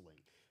counseling.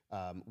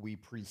 We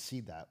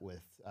precede that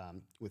with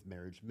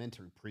marriage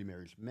mentoring,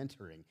 pre-marriage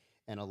mentoring,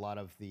 and a lot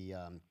of the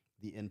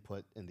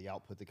input and the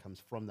output that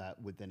comes from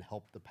that would then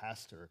help the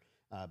pastor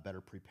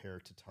better prepare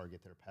to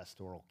target their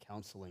pastoral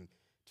counseling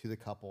to the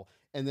couple.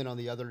 And then on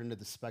the other end of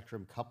the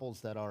spectrum,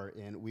 couples that are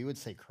in, we would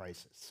say,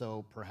 crisis.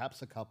 So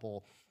perhaps a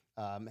couple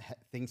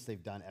thinks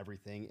they've done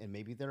everything, and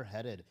maybe they're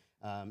headed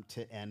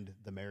to end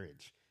the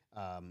marriage.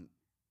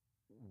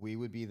 We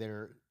would be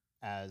there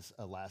as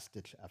a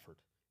last-ditch effort.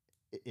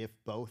 If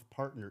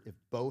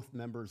both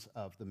members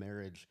of the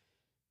marriage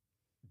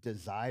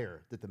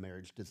desire that the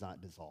marriage does not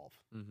dissolve,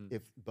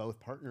 if both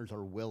partners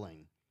are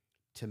willing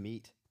to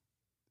meet,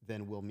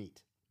 then we'll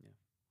meet.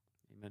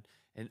 Yeah, amen.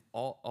 And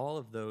all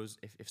of those,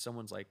 if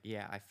someone's like,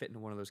 yeah, I fit into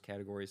one of those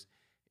categories,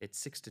 it's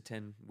 6 to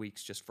 10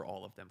 weeks just for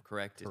all of them,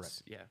 correct?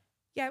 Correct.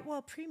 Yeah,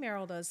 well,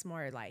 premarital is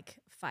more like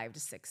 5 to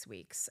 6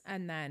 weeks.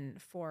 And then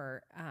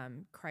for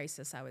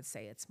crisis, I would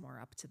say it's more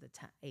up to the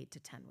 8 to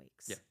 10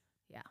 weeks.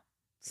 Yeah.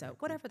 So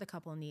whatever the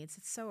couple needs,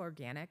 it's so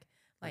organic.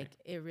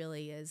 It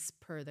really is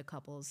per the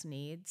couple's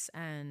needs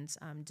and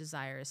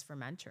desires for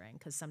mentoring,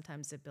 because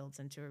sometimes it builds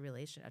into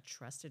a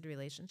trusted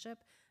relationship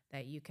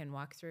that you can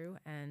walk through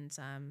and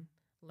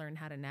learn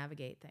how to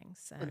navigate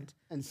things.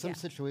 And some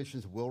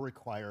situations will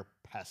require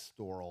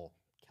pastoral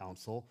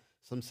counsel.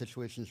 Some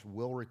situations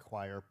will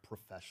require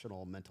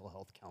professional mental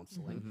health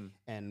counseling,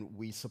 and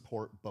we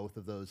support both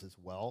of those as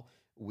well.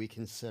 We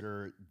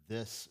consider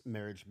this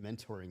marriage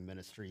mentoring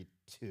ministry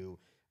to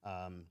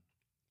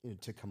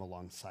come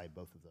alongside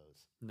both of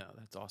those. No,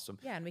 that's awesome.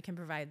 Yeah, and we can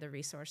provide the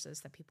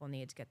resources that people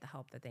need to get the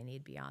help that they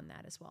need beyond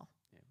that as well.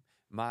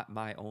 Yeah.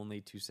 My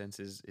only 2 cents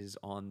is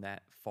on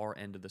that far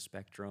end of the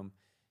spectrum.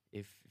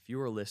 If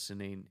you are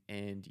listening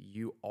and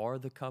you are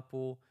the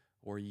couple,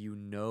 or you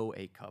know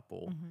a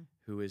couple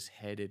who is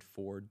headed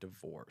for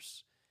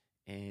divorce,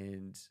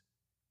 and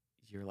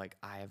you're like,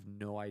 I have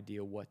no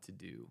idea what to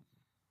do,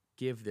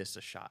 give this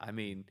a shot. I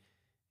mean,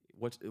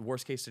 what's the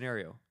worst case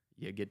scenario?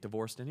 You get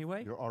divorced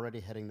anyway. You're already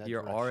heading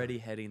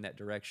that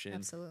direction.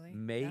 Absolutely.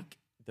 Make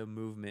the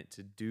movement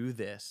to do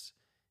this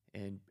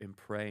and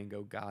pray and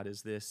go, God,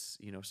 is this,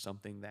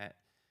 something that,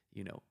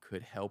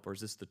 could help, or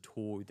is this the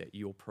tool that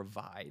you'll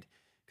provide?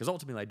 Because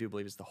ultimately I do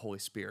believe it's the Holy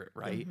Spirit,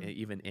 right?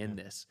 Even in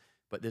this.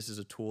 But this is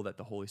a tool that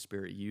the Holy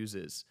Spirit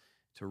uses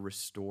to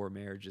restore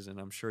marriages. And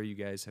I'm sure you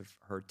guys have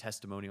heard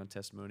testimony on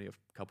testimony of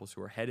couples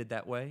who are headed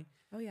that way.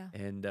 Oh, yeah.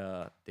 And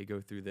they go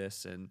through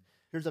this. And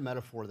here's a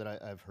metaphor that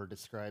I've heard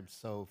described.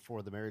 So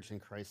for the marriage in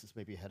crisis,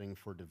 maybe heading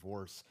for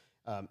divorce,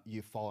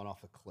 you've fallen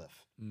off a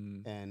cliff,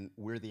 and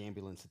we're the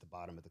ambulance at the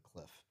bottom of the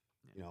cliff.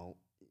 Yeah.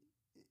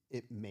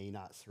 It may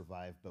not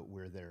survive, but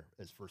we're there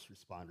as first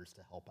responders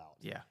to help out.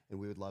 Yeah. And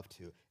we would love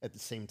to. At the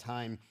same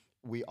time,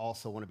 we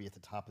also want to be at the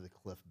top of the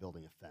cliff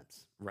building a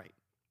fence. Right.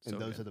 And So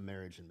those good. are the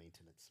marriage and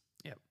maintenance.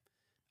 Yep.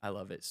 I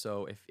love it.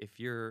 So if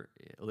you're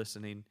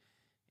listening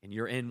and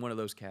you're in one of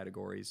those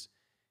categories,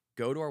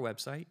 go to our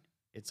website.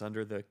 It's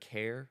under the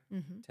care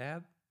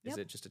tab. Is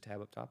it just a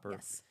tab up top? Or,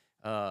 yes.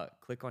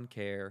 Click on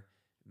care,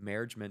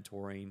 marriage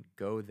mentoring,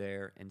 go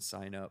there and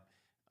sign up.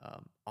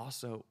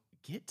 Also,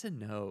 get to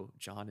know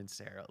John and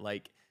Sarah.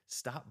 Like,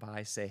 stop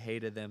by, say hey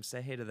to them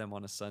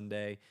on a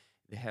Sunday.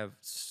 They have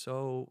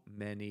so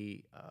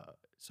many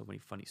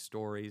funny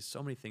stories,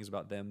 so many things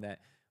about them that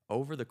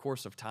over the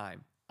course of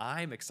time,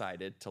 I'm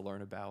excited to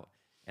learn about.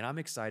 And I'm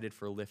excited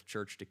for Lift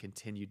Church to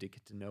continue to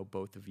get to know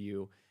both of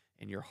you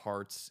and your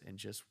hearts and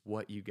just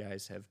what you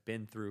guys have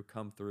been through,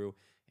 come through,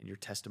 and your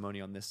testimony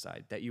on this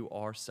side, that you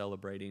are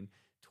celebrating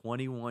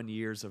 21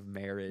 years of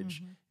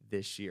marriage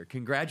this year.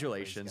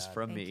 Congratulations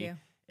from me. You.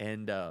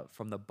 And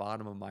from the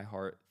bottom of my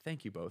heart,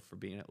 thank you both for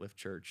being at Lift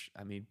Church.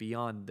 I mean,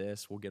 beyond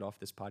this, we'll get off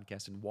this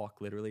podcast and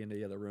walk literally into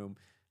the other room.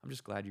 I'm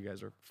just glad you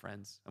guys are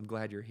friends. I'm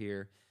glad you're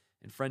here.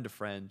 And friend to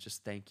friend,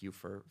 just thank you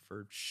for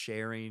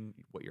sharing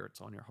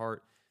what's on your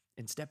heart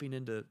and stepping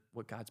into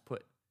what God's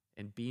put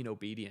and being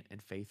obedient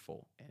and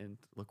faithful. And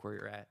look where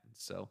you're at. And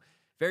so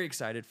very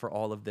excited for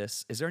all of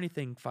this. Is there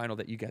anything final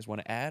that you guys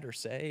want to add or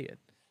say?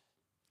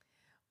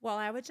 Well,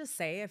 I would just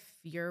say if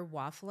you're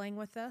waffling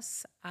with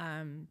us,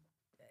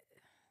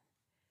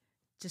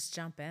 just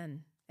jump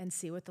in and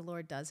see what the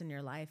Lord does in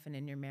your life and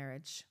in your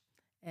marriage,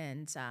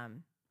 and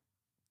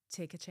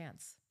take a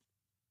chance,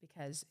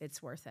 because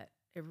it's worth it.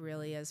 It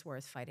really is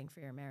worth fighting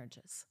for your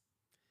marriages.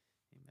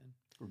 Amen.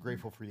 We're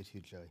grateful for you too,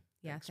 Joey.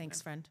 Yeah,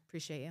 thanks friend.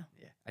 Appreciate you.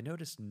 Yeah, I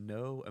noticed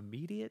no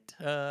immediate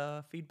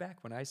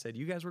feedback when I said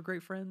you guys were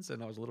great friends,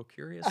 and I was a little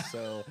curious.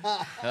 So,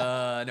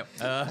 no.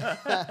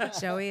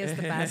 Joey is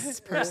the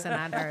best person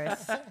on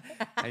earth.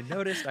 I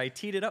noticed I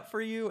teed it up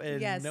for you,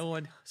 and no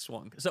one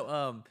swung.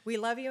 So, we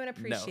love you and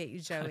appreciate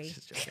you, Joey.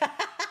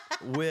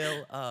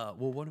 Will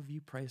one of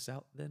you pray us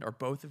out then, or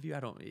both of you?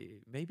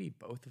 Maybe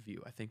both of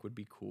you. I think would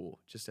be cool,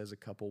 just as a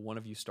couple. One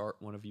of you start,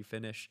 one of you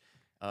finish.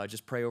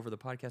 Just pray over the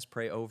podcast,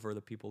 pray over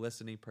the people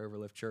listening, pray over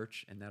Lift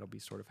Church, and that'll be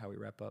sort of how we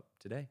wrap up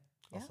today.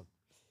 Awesome.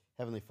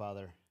 Heavenly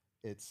Father,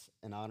 it's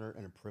an honor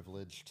and a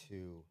privilege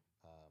to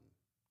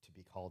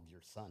be called your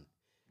son.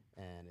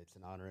 And it's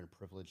an honor and a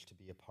privilege to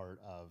be a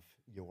part of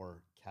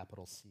your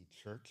capital C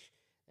church.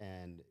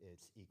 And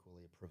it's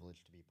equally a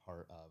privilege to be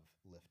part of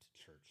Lift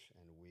Church.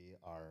 And we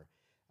are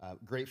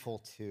grateful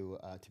to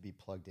be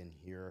plugged in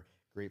here,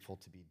 grateful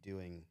to be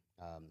doing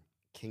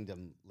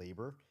kingdom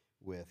labor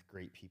with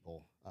great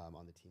people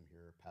on the team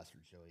here. Pastor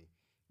Joey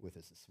with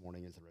us this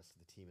morning, as the rest of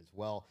the team as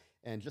well.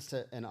 And just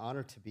an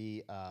honor to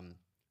be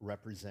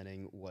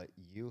representing what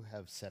you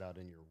have set out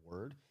in your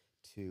word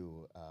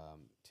to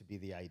be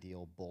the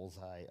ideal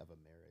bullseye of a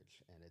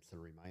marriage. And it's a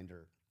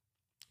reminder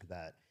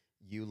that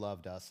you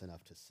loved us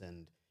enough to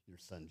send your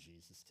son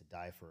Jesus to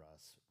die for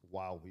us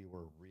while we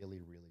were really,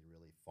 really,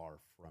 really far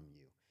from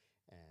you.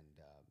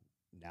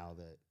 And now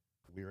that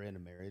we're in a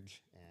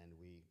marriage and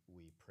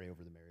we pray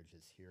over the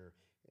marriages here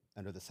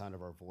under the sound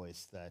of our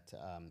voice, that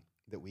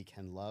we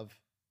can love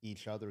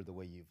each other the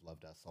way you've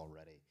loved us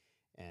already.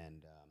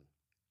 And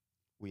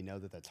we know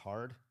that that's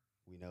hard.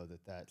 We know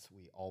that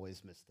we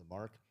always miss the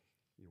mark.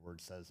 Your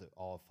word says that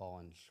all have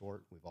fallen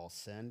short. We've all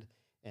sinned.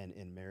 And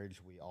in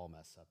marriage, we all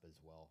mess up as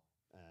well.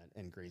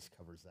 And grace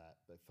covers that.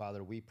 But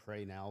Father, we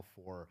pray now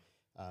for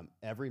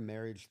every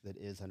marriage that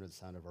is under the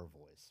sound of our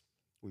voice.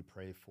 We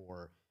pray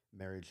for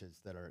marriages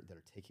that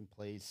are taking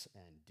place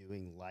and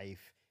doing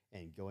life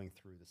and going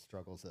through the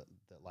struggles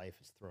that life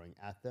is throwing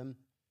at them,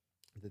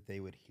 that they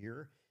would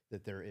hear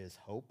that there is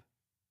hope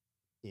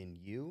in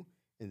you,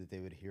 and that they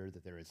would hear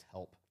that there is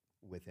help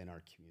within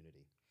our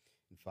community.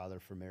 And Father,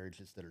 for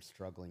marriages that are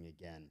struggling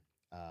again,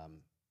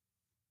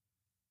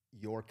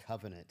 your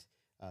covenant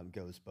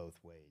goes both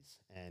ways.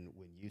 And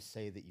when you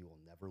say that you will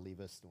never leave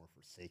us nor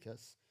forsake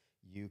us,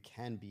 you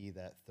can be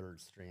that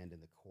third strand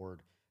in the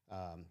cord,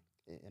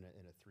 in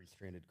a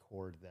three-stranded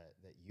cord,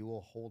 that you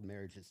will hold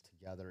marriages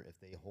together if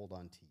they hold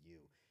on to you.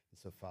 And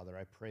so, Father,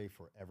 I pray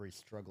for every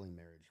struggling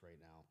marriage right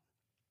now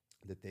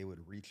that they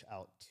would reach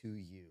out to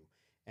you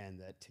and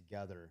that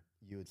together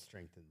you would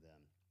strengthen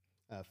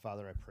them.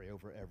 Father, I pray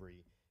over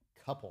every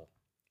couple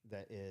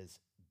that is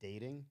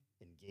dating,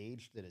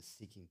 engaged, that is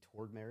seeking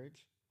toward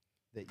marriage,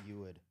 that you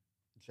would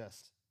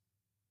just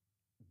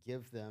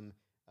give them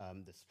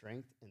the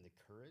strength and the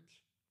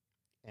courage,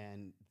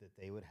 and that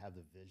they would have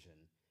the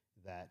vision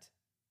that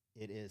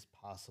it is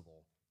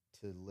possible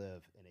to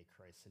live in a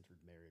Christ-centered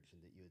marriage,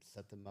 and that you would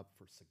set them up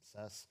for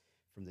success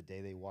from the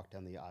day they walk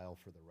down the aisle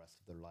for the rest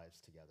of their lives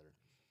together.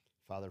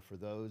 Father, for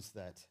those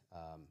that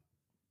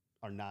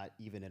are not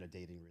even in a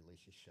dating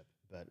relationship,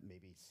 but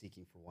maybe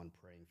seeking for one,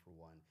 praying for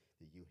one,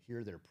 that you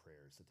hear their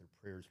prayers, that their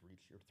prayers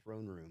reach your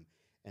throne room,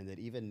 and that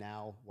even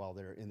now, while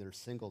they're in their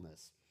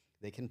singleness,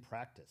 they can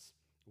practice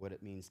what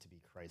it means to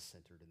be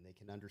Christ-centered, and they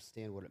can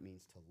understand what it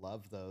means to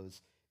love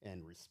those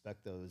and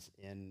respect those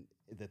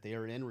that they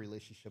are in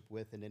relationship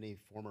with in any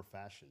form or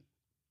fashion.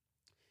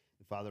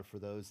 And Father, for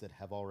those that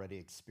have already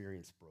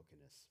experienced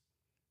brokenness,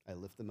 I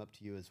lift them up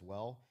to you as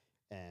well,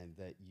 and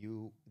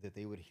that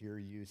they would hear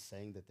you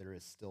saying that there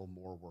is still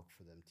more work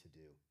for them to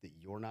do, that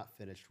you're not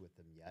finished with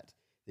them yet,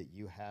 that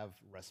you have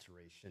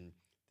restoration,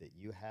 that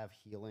you have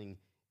healing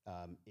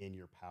in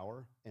your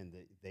power, and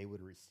that they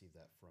would receive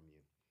that from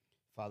you.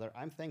 Father,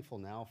 I'm thankful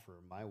now for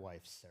my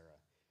wife, Sarah.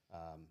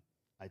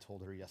 I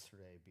told her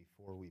yesterday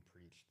before we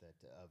preached that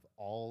of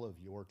all of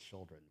your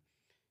children,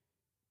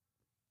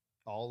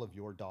 all of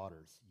your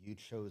daughters, you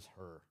chose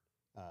her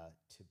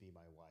to be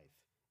my wife.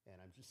 And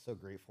I'm just so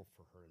grateful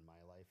for her in my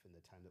life and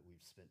the time that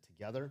we've spent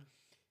together,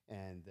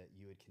 and that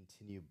you would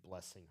continue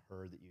blessing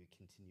her, that you would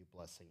continue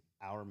blessing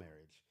our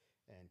marriage,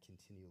 and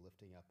continue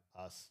lifting up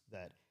us,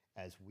 that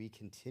as we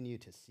continue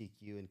to seek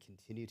you and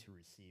continue to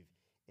receive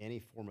any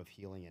form of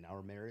healing in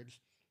our marriage,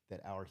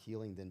 that our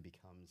healing then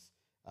becomes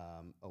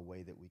a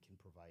way that we can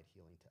provide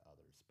healing to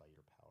others by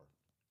your power.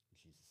 In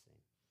Jesus' name.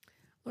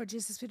 Lord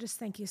Jesus, we just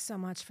thank you so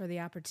much for the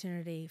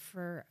opportunity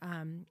for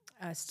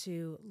us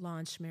to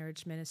launch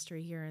marriage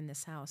ministry here in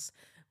this house.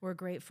 We're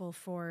grateful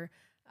for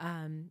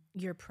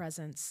your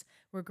presence.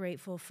 We're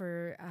grateful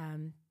for,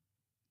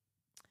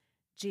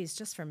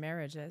 just for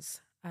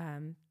marriages,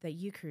 that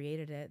you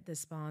created it,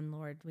 this bond,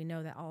 Lord. We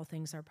know that all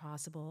things are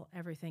possible.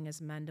 Everything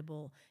is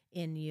mendable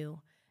in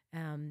you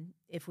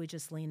if we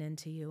just lean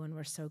into you, and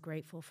we're so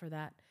grateful for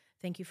that.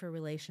 Thank you for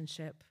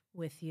relationship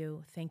with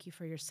you. Thank you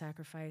for your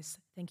sacrifice.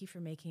 Thank you for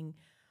making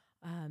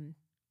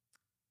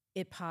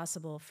it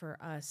possible for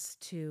us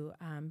to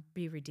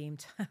be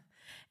redeemed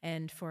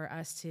and for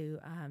us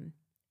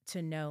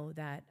to know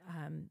that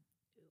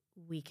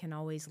we can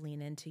always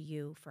lean into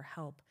you for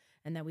help,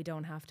 and that we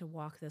don't have to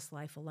walk this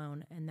life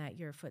alone, and that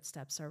your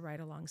footsteps are right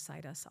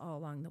alongside us all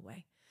along the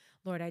way.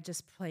 Lord, I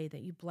just pray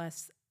that you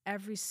bless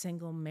every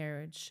single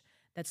marriage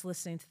that's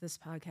listening to this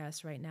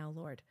podcast right now,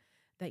 Lord,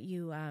 that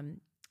you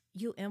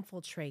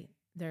infiltrate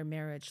their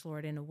marriage,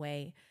 Lord, in a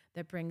way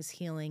that brings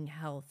healing,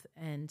 health,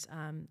 and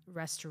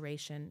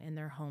restoration in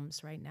their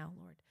homes right now,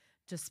 Lord.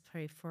 Just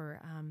pray for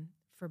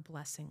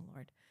blessing,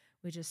 Lord.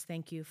 We just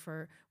thank you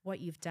for what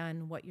you've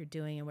done, what you're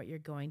doing, and what you're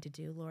going to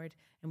do, Lord.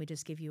 And we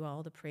just give you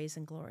all the praise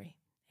and glory.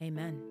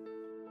 Amen.